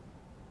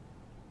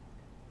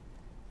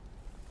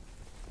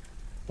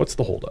 What's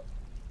the holdup?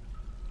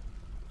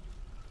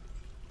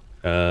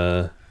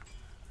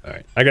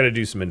 Alright, I gotta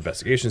do some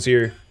investigations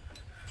here.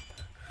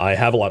 I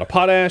have a lot of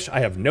potash.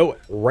 I have no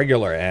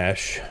regular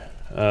ash.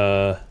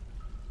 I'm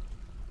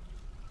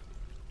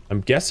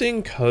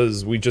guessing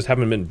because we just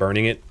haven't been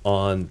burning it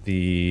on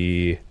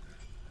the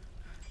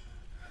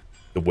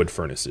wood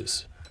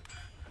furnaces.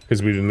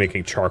 Because we've been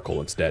making charcoal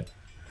instead.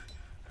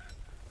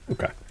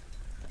 Okay.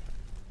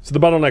 So the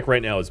bottleneck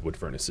right now is wood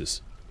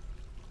furnaces.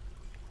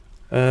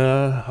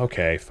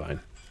 Okay, fine.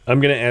 I'm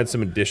gonna add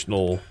some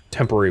additional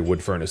temporary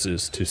wood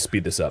furnaces to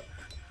speed this up.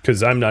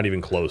 Because I'm not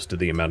even close to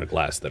the amount of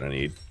glass that I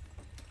need.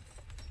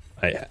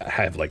 I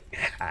have like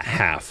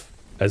half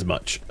as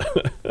much.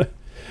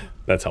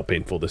 That's how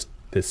painful this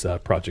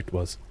project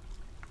was.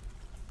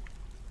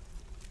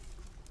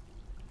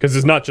 Because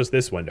it's not just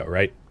this window,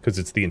 right? Because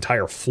it's the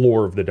entire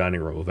floor of the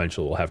dining room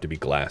eventually will have to be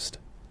glassed.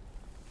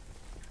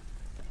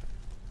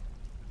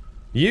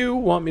 You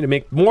want me to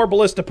make more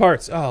ballista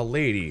parts? Oh,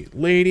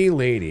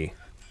 lady.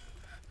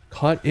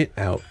 Cut it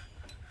out.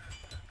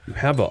 You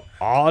have an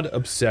odd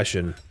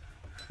obsession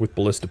with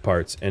ballista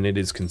parts, and it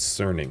is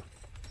concerning.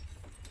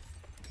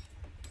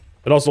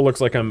 It also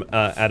looks like I'm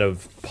out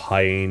of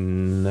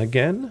pine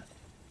again.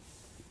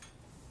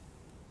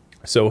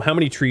 So how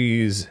many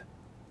trees?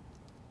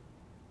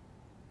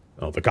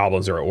 Oh, the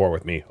goblins are at war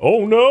with me.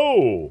 Oh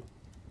no!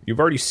 You've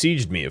already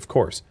sieged me, of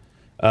course.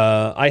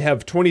 I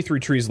have 23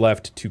 trees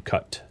left to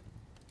cut.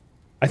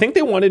 I think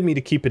they wanted me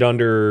to keep it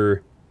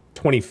under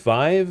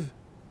 25.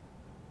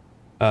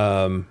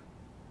 But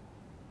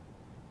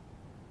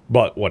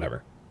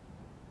whatever.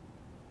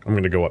 I'm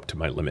going to go up to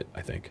my limit,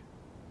 I think.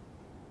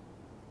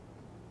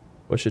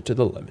 Push it to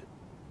the limit.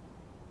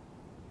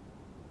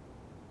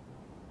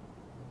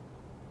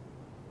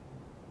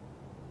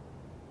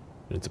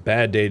 It's a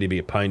bad day to be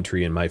a pine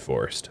tree in my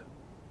forest.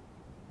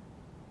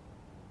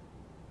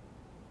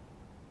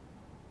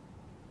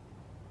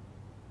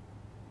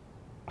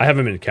 I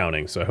haven't been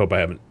counting, so I hope I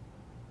haven't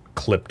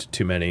clipped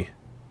too many.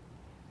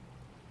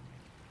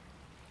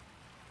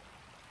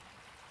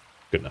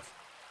 Good enough.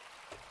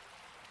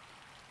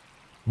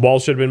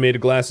 Walls should have been made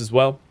of glass as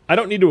well. I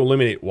don't need to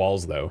illuminate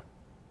walls, though.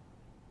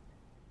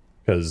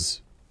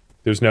 Because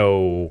there's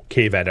no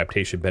cave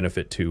adaptation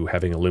benefit to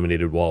having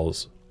illuminated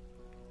walls.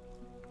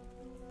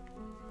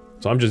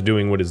 So I'm just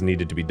doing what is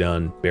needed to be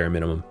done, bare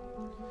minimum.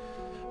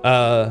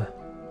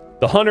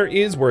 The hunter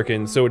is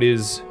working, so it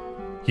is...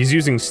 He's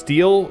using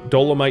steel,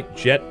 dolomite,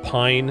 jet,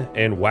 pine,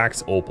 and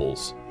wax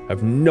opals. I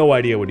have no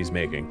idea what he's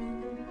making.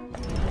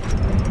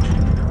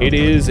 It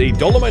is a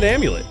dolomite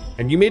amulet.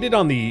 And you made it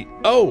on the...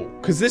 Oh,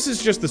 because this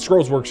is just the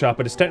Scrolls Workshop,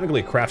 but it's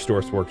technically a Craft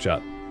Store's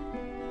workshop.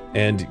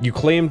 And you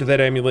claimed that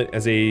amulet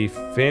as a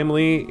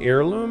family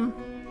heirloom?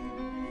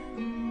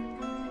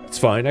 It's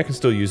fine, I can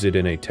still use it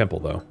in a temple,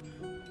 though.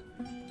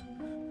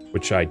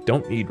 Which I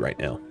don't need right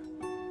now.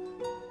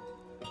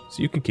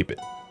 So you can keep it.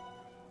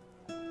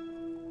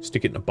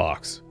 Stick it in a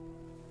box.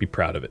 Be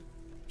proud of it.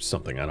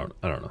 Something, I don't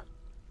know.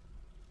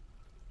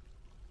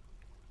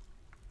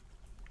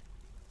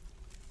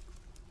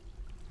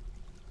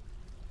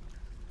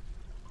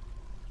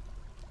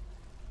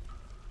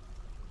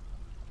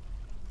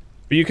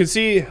 But you can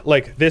see,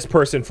 like, this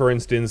person, for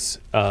instance,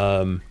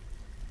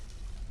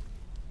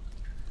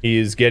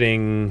 is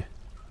getting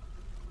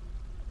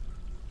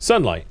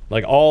sunlight.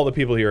 Like, all the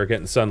people here are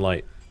getting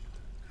sunlight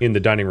in the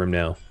dining room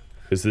now.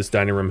 Because this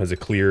dining room has a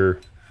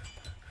clear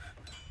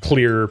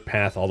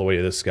path all the way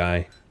to the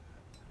sky.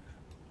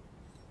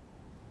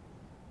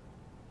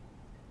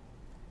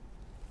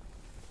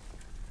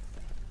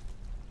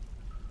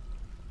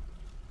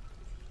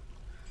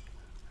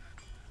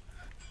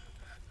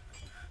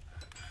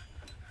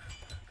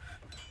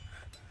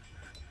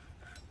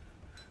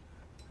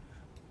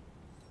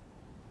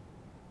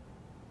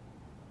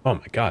 Oh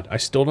my god, I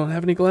still don't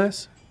have any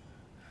glass?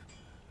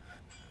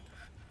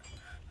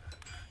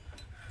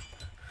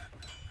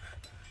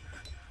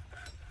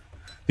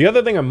 The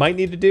other thing I might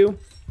need to do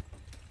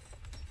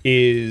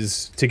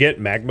is to get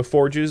magma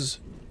forges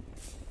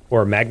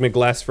or a magma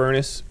glass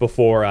furnace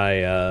before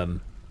I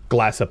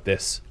glass up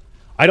this.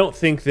 I don't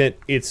think that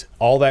it's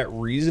all that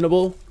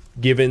reasonable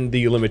given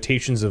the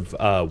limitations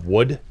of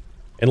wood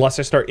unless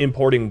I start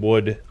importing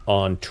wood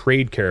on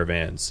trade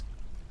caravans,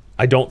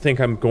 I don't think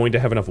I'm going to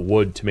have enough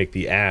wood to make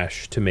the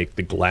ash to make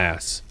the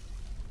glass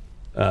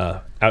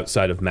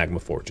outside of magma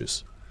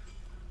forges.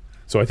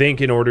 So I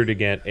think in order to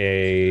get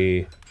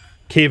a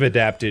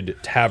cave-adapted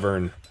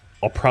tavern,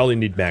 I'll probably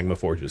need magma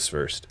forges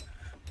first.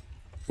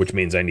 Which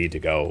means I need to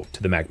go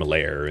to the magma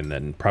layer and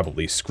then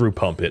probably screw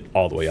pump it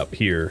all the way up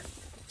here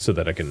so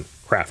that I can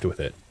craft with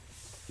it.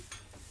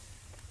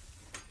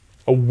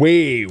 A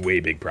way, way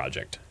big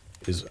project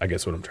is, I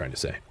guess, what I'm trying to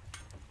say.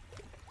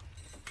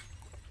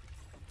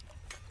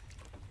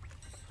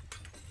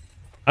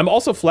 I'm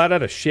also flat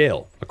out of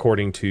shale,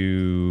 according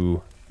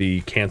to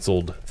the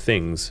canceled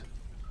things.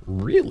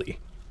 Really?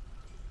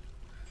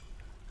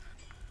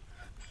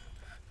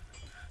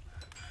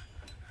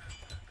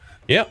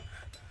 Yep.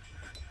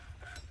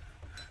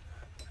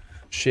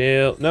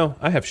 Shale. No,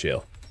 I have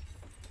shale.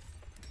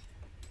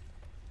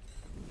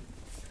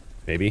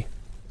 Maybe.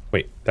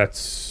 Wait,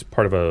 that's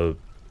part of a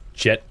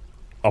jet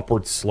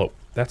upward slope.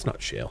 That's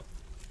not shale.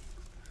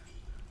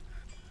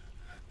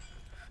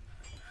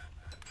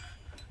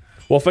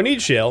 Well, if I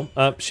need shale,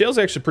 shale's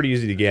actually pretty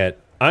easy to get.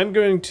 I'm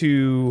going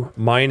to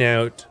mine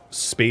out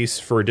space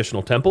for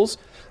additional temples.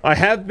 I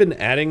have been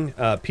adding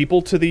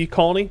people to the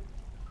colony.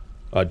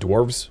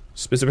 Dwarves,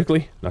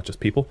 specifically, not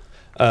just people.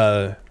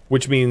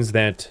 Which means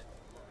that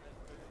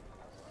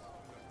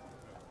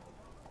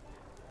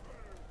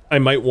I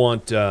might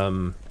want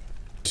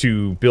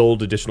to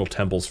build additional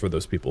temples for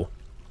those people.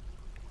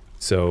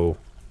 So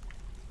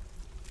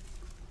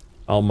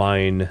I'll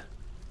mine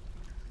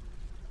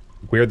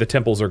where the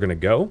temples are going to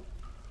go.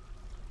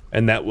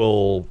 And that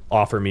will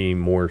offer me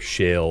more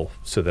shale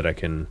so that I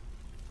can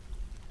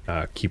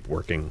keep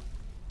working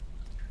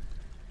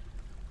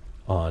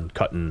on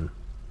cutting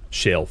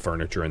shale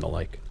furniture and the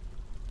like.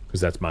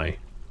 Because that's my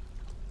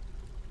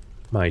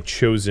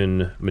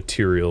chosen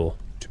material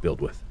to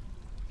build with.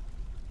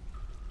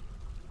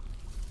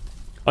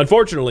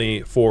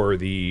 Unfortunately, for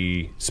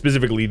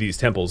specifically these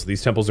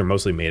temples are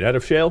mostly made out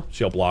of shale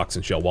blocks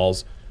and shale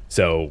walls,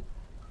 so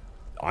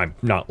I'm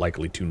not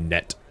likely to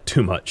net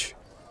too much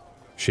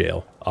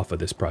shale off of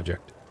this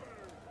project.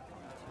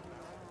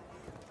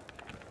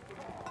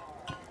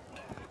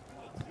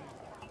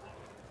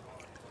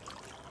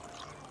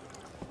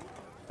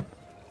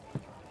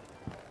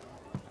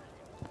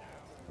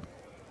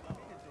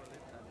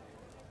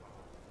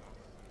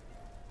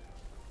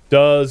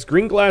 Does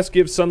green glass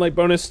give sunlight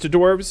bonus to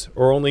dwarves,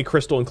 or only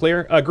crystal and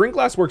clear? Green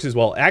glass works as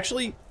well.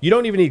 Actually, you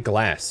don't even need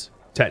glass,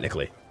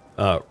 technically,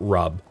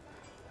 Rob.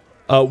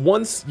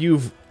 Once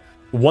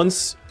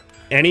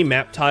any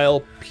map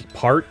tile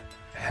part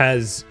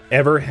has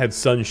ever had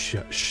sun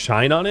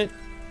shine on it,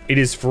 it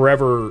is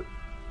forever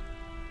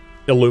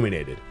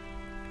illuminated.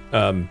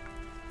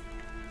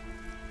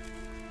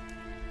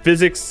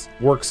 Physics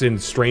works in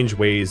strange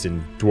ways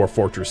in Dwarf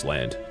Fortress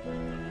land.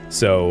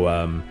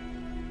 So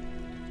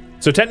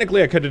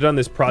technically I could have done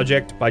this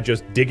project by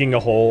just digging a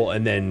hole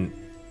and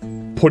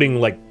then putting,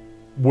 like,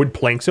 wood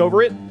planks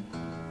over it,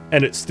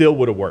 and it still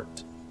would have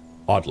worked,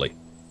 oddly.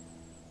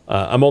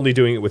 I'm only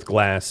doing it with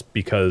glass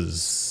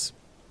because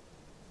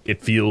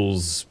it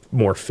feels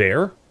more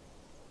fair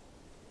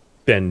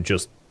than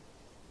just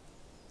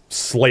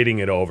slating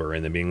it over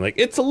and then being like,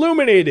 it's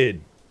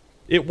illuminated!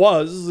 It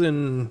was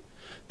in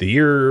the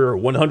year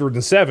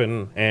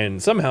 107,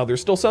 and somehow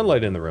there's still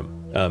sunlight in the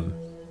room.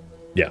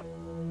 Yeah.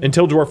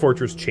 Until Dwarf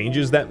Fortress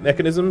changes that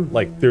mechanism,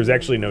 like, there's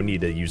actually no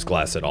need to use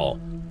glass at all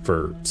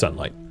for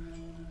sunlight.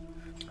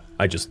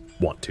 I just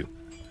want to. All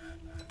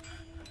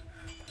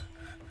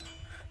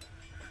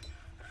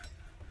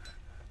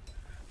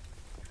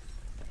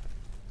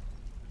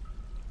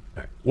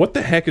right. What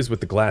the heck is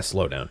with the glass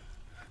slowdown?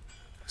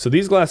 So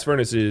these glass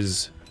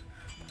furnaces,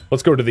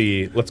 let's go to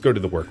the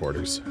work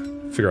orders.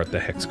 Figure out what the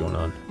heck's going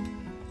on.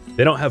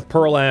 They don't have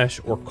pearl ash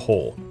or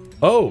coal.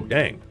 Oh,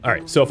 dang. All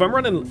right, so if I'm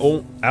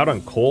running out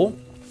on coal,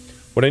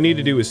 what I need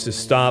to do is to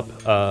stop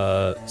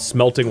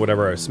smelting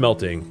whatever I'm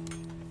smelting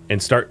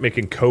and start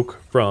making coke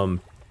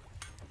from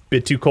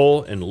bit2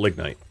 coal and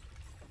lignite.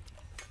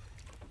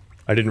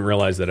 I didn't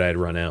realize that I had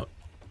run out.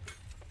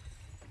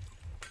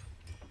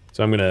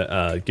 So I'm going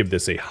to give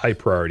this a high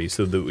priority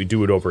so that we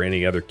do it over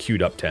any other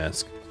queued up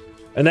task.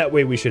 And that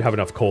way we should have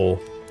enough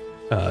coal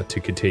to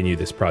continue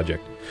this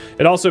project.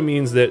 It also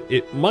means that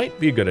it might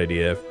be a good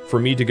idea for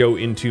me to go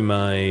into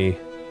my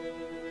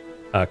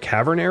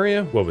cavern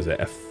area. What was it?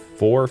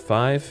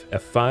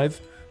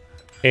 F5,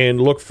 and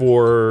look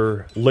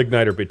for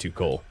lignite or bit2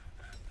 coal,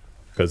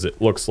 because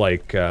it looks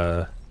like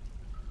I'm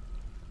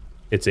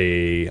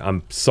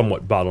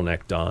somewhat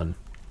bottlenecked on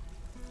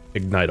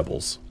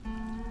ignitables.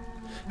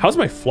 How's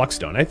my Flux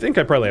Stone? I think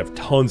I probably have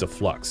tons of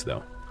flux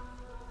though.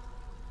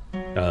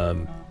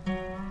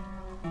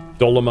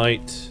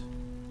 Dolomite.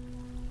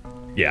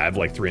 Yeah, I have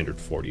like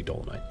 340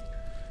 dolomite.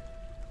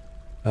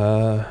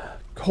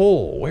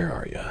 Coal, where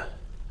are you?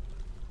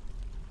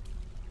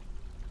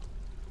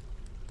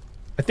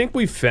 I think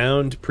we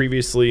found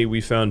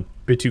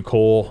bit2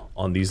 coal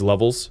on these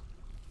levels.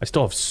 I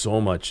still have so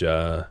much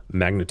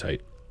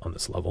magnetite on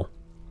this level.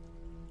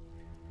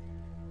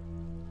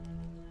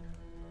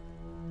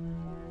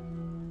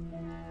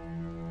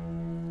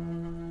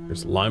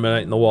 There's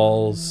limonite in the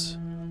walls.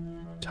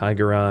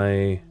 Tiger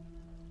eye.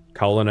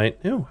 Kaolinite.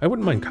 Oh, I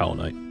wouldn't mind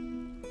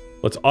kaolinite.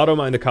 Let's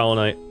auto-mine the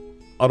kaolinite.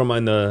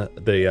 Auto-mine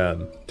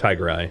the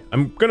tiger eye.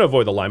 I'm going to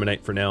avoid the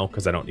limonite for now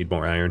because I don't need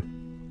more iron.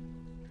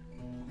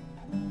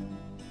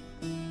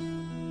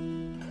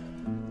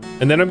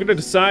 And then I'm going to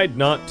decide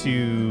not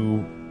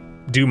to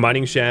do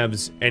mining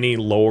shafts any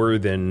lower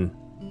than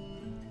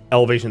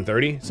elevation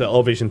 30. So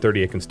elevation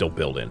 30 I can still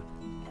build in.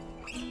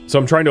 So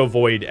I'm trying to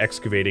avoid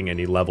excavating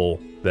any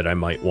level that I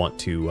might want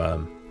to...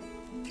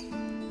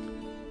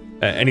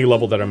 any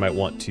level that I might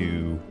want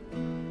to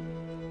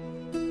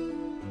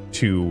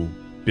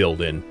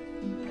build in.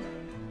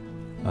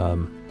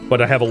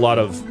 But I have a lot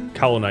of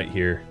kaolinite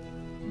here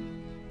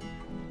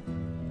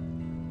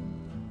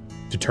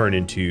to turn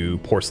into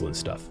porcelain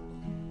stuff.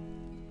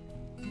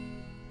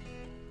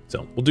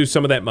 So we'll do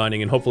some of that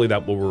mining, and hopefully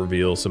that will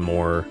reveal some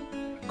more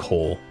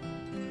coal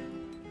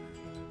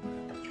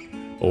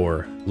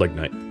or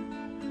lignite.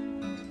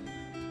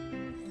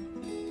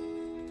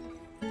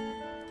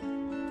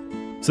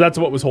 So that's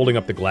what was holding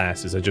up the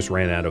glass, is I just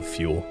ran out of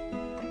fuel.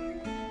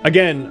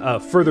 Again,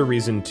 further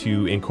reason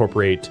to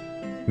incorporate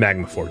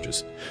magma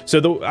forges.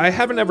 So I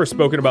haven't ever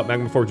spoken about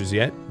magma forges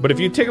yet, but if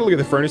you take a look at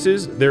the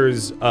furnaces,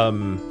 there's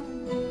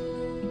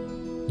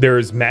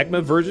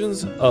magma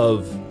versions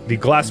of the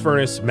glass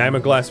furnace, magma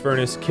glass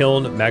furnace,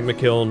 kiln, magma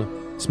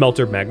kiln,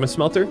 smelter, magma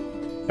smelter.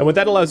 And what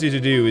that allows you to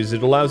do is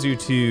it allows you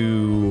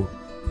to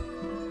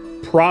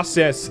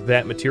process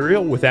that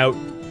material without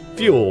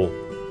fuel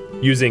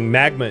using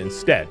magma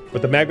instead.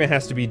 But the magma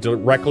has to be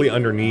directly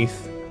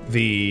underneath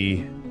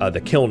the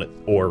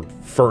kiln or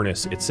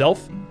furnace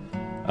itself.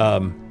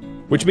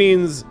 Which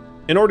means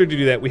in order to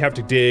do that, we have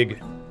to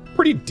dig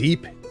pretty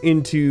deep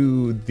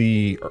into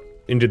the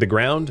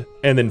ground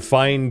and then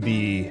find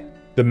the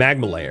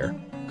magma layer,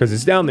 because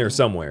it's down there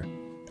somewhere,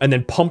 and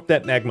then pump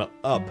that magma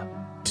up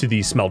to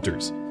these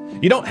smelters.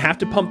 You don't have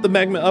to pump the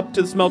magma up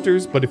to the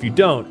smelters, but if you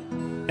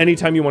don't,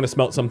 anytime you want to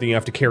smelt something, you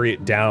have to carry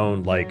it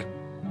down like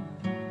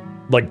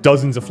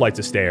dozens of flights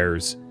of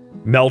stairs,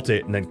 melt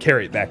it, and then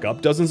carry it back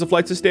up dozens of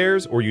flights of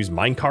stairs, or use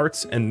mine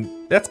carts, and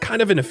that's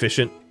kind of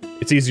inefficient.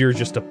 It's easier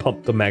just to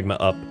pump the magma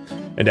up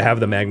and to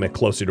have the magma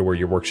closer to where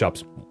your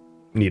workshops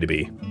need to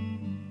be,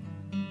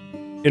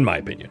 in my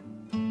opinion.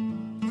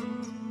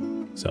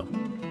 So,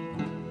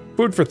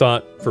 food for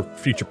thought for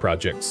future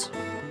projects.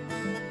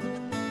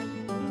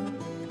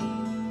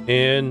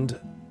 And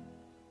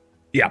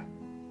yeah,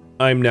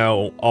 I'm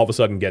now all of a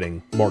sudden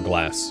getting more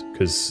glass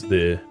because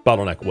the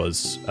bottleneck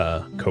was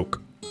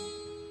coke.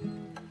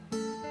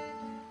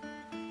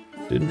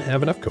 Didn't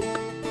have enough coke.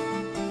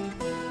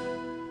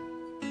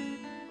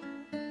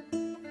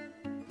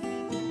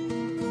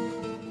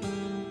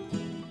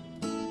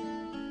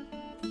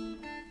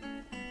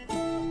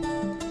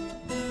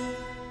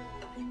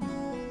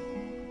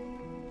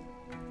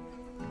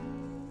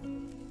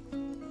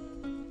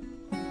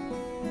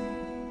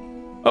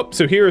 Oh,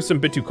 so here is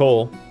some bitu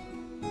coal.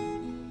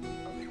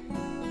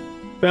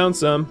 Found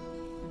some.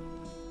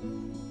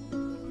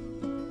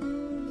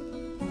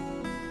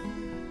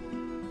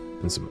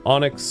 And some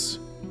onyx.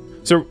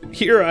 So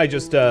here I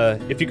just,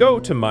 if you go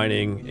to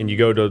mining and you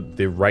go to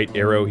the right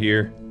arrow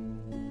here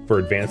for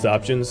advanced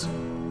options,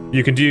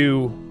 you can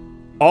do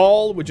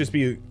all, would just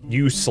be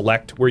you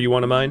select where you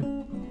want to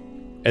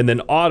mine. And then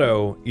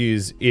auto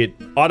is it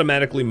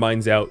automatically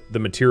mines out the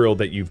material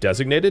that you've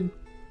designated.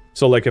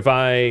 So like if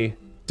I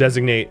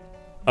designate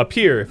up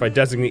here, if I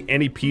designate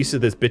any piece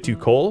of this bitu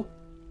coal,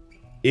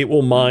 it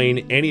will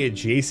mine any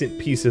adjacent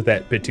piece of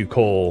that bitu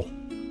coal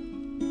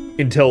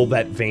until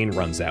that vein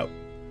runs out.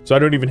 So I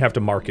don't even have to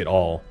mark it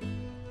all.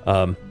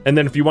 And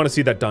then if you want to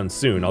see that done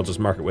soon, I'll just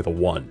mark it with a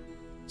 1.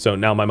 So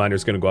now my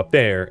miner's going to go up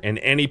there, and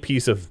any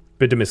piece of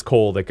bituminous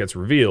coal that gets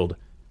revealed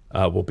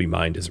will be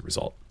mined as a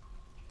result.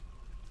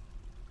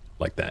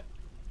 Like that.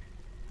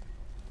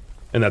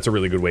 And that's a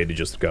really good way to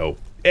just go,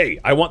 hey,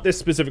 I want this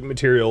specific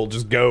material,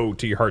 just go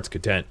to your heart's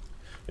content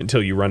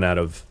until you run out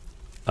of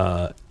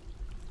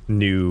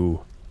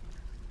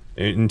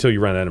until you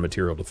run out of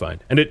material to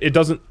find. And it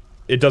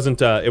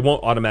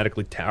won't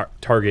automatically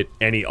target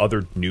any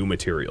other new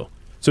material.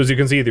 So as you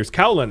can see, there's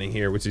kaolin in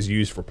here, which is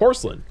used for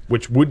porcelain,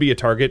 which would be a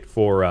target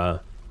for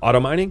auto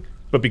mining,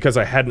 but because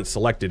I hadn't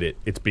selected it,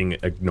 it's being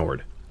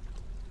ignored.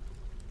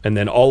 And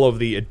then all of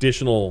the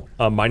additional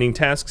mining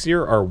tasks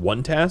here are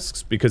 1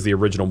 tasks because the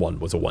original one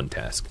was a 1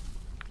 task.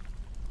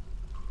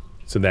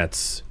 So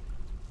that's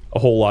a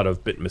whole lot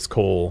of bituminous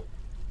coal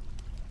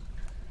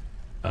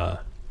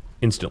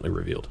instantly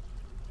revealed.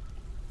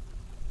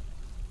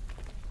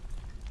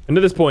 And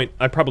at this point,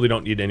 I probably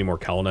don't need any more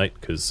kaolinite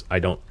because I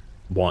don't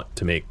want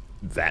to make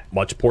that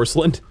much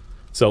porcelain.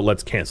 So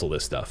let's cancel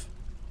this stuff.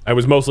 I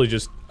was mostly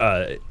just,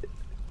 I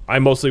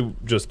mostly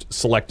just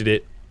selected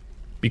it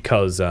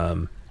because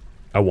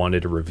I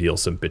wanted to reveal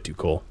some bitu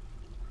coal.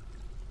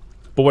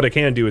 But what I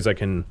can do is I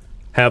can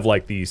have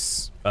like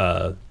these,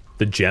 the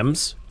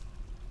gems.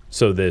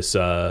 So this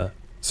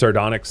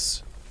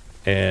sardonyx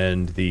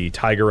and the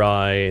tiger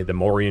eye, the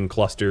Morian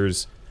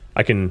clusters,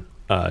 I can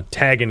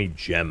tag any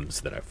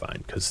gems that I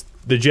find, because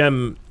the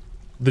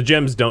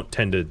gems don't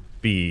tend to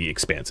be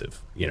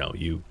expansive. You know,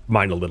 you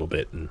mine a little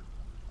bit and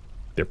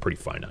they're pretty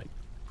finite.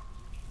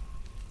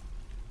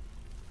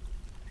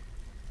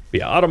 But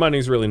yeah, auto mining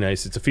is really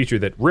nice. It's a feature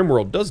that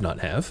RimWorld does not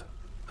have.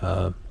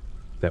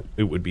 That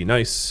it would be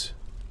nice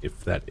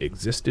if that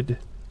existed.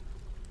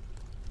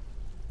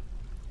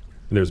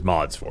 And there's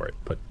mods for it,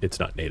 but it's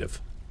not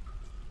native.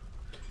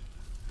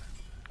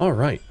 All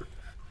right,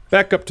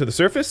 back up to the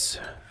surface.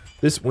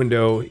 This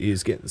window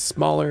is getting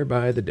smaller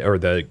by the day, or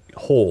the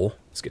hole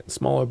is getting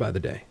smaller by the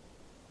day.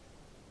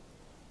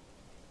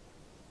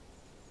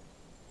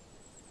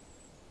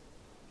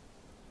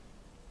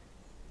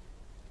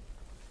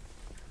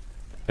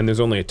 And there's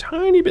only a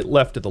tiny bit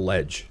left of the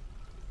ledge.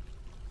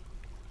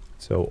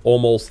 So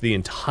almost the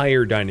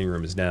entire dining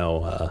room is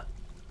now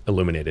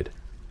illuminated.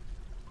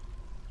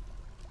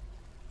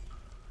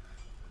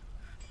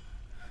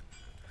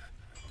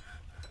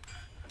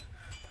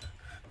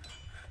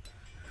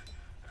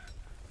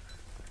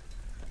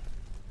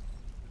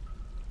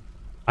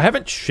 I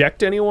haven't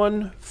checked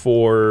anyone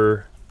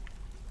for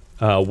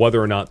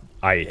whether or not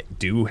I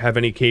do have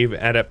any cave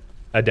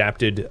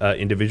adapted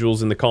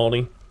individuals in the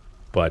colony,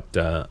 but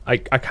I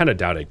kind of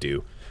doubt I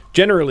do.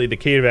 Generally, the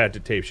cave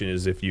adaptation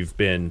is if you've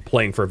been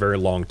playing for a very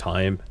long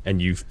time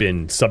and you've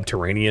been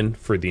subterranean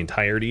for the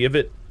entirety of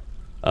it,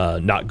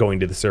 not going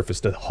to the surface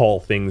to haul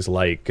things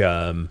like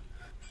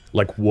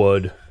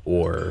wood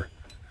or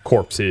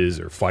corpses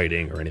or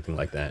fighting or anything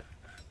like that.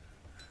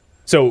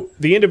 So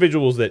the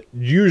individuals that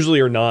usually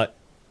are not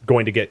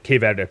going to get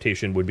cave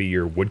adaptation would be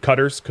your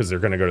woodcutters, because they're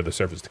going to go to the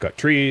surface to cut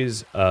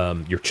trees.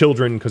 Your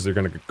children, because they're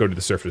going to go to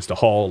the surface to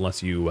haul,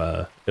 unless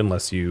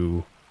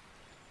you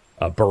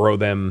burrow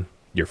them.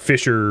 Your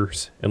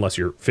fishers, unless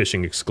you're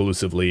fishing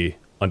exclusively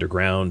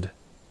underground.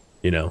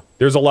 You know,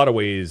 there's a lot of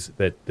ways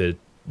that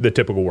the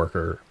typical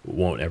worker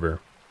won't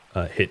ever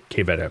hit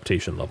cave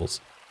adaptation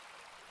levels.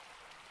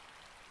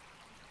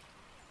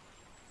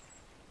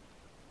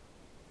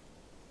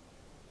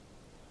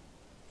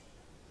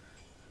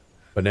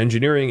 But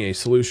engineering a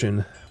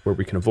solution where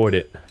we can avoid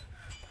it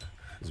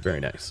is very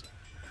nice.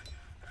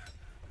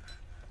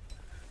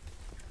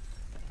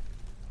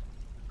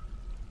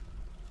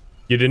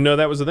 You didn't know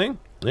that was a thing?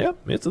 Yeah,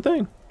 it's a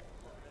thing.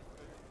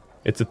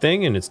 It's a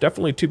thing, and it's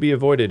definitely to be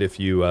avoided if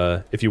you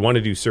want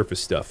to do surface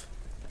stuff.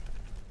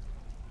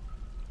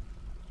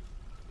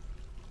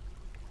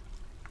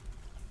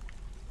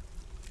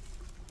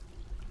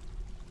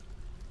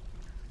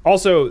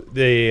 Also,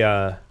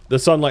 the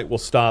sunlight will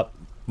stop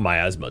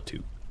miasma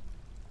too.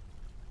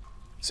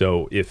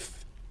 So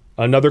if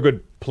another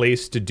good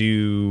place to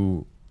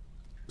do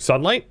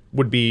sunlight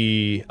would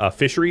be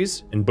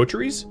fisheries and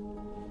butcheries,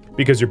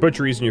 because your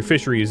butcheries and your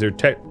fisheries are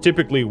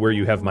typically where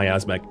you have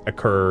miasma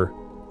occur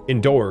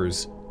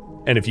indoors.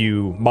 And if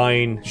you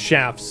mine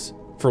shafts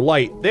for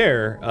light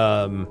there,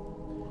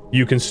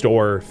 you can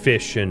store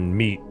fish and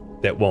meat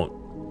that won't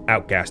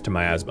outgas to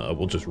miasma. It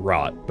will just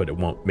rot, but it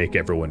won't make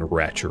everyone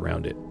retch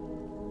around it.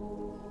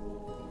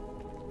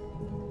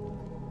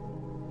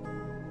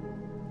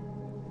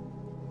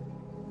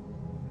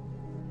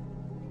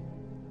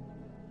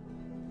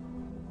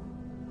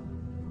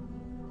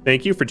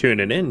 Thank you for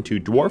tuning in to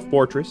Dwarf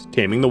Fortress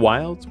Taming the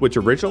Wilds, which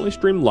originally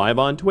streamed live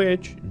on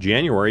Twitch,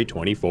 January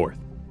 24th.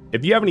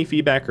 If you have any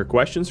feedback or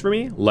questions for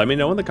me, let me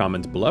know in the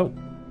comments below.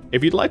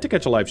 If you'd like to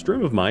catch a live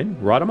stream of mine,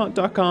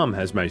 Rhodamont.com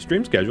has my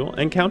stream schedule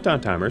and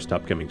countdown timers to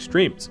upcoming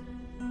streams.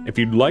 If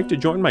you'd like to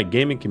join my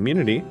gaming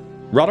community,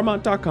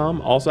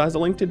 Rhodamont.com also has a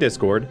link to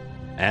Discord,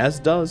 as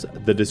does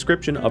the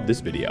description of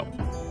this video.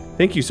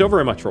 Thank you so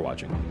very much for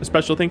watching. A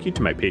special thank you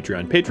to my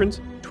Patreon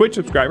patrons, Twitch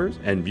subscribers,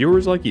 and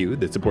viewers like you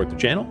that support the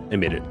channel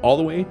and made it all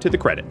the way to the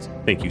credits.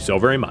 Thank you so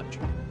very much.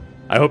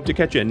 I hope to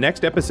catch you in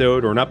next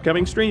episode or an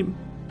upcoming stream.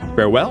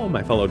 Farewell,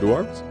 my fellow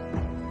dwarves.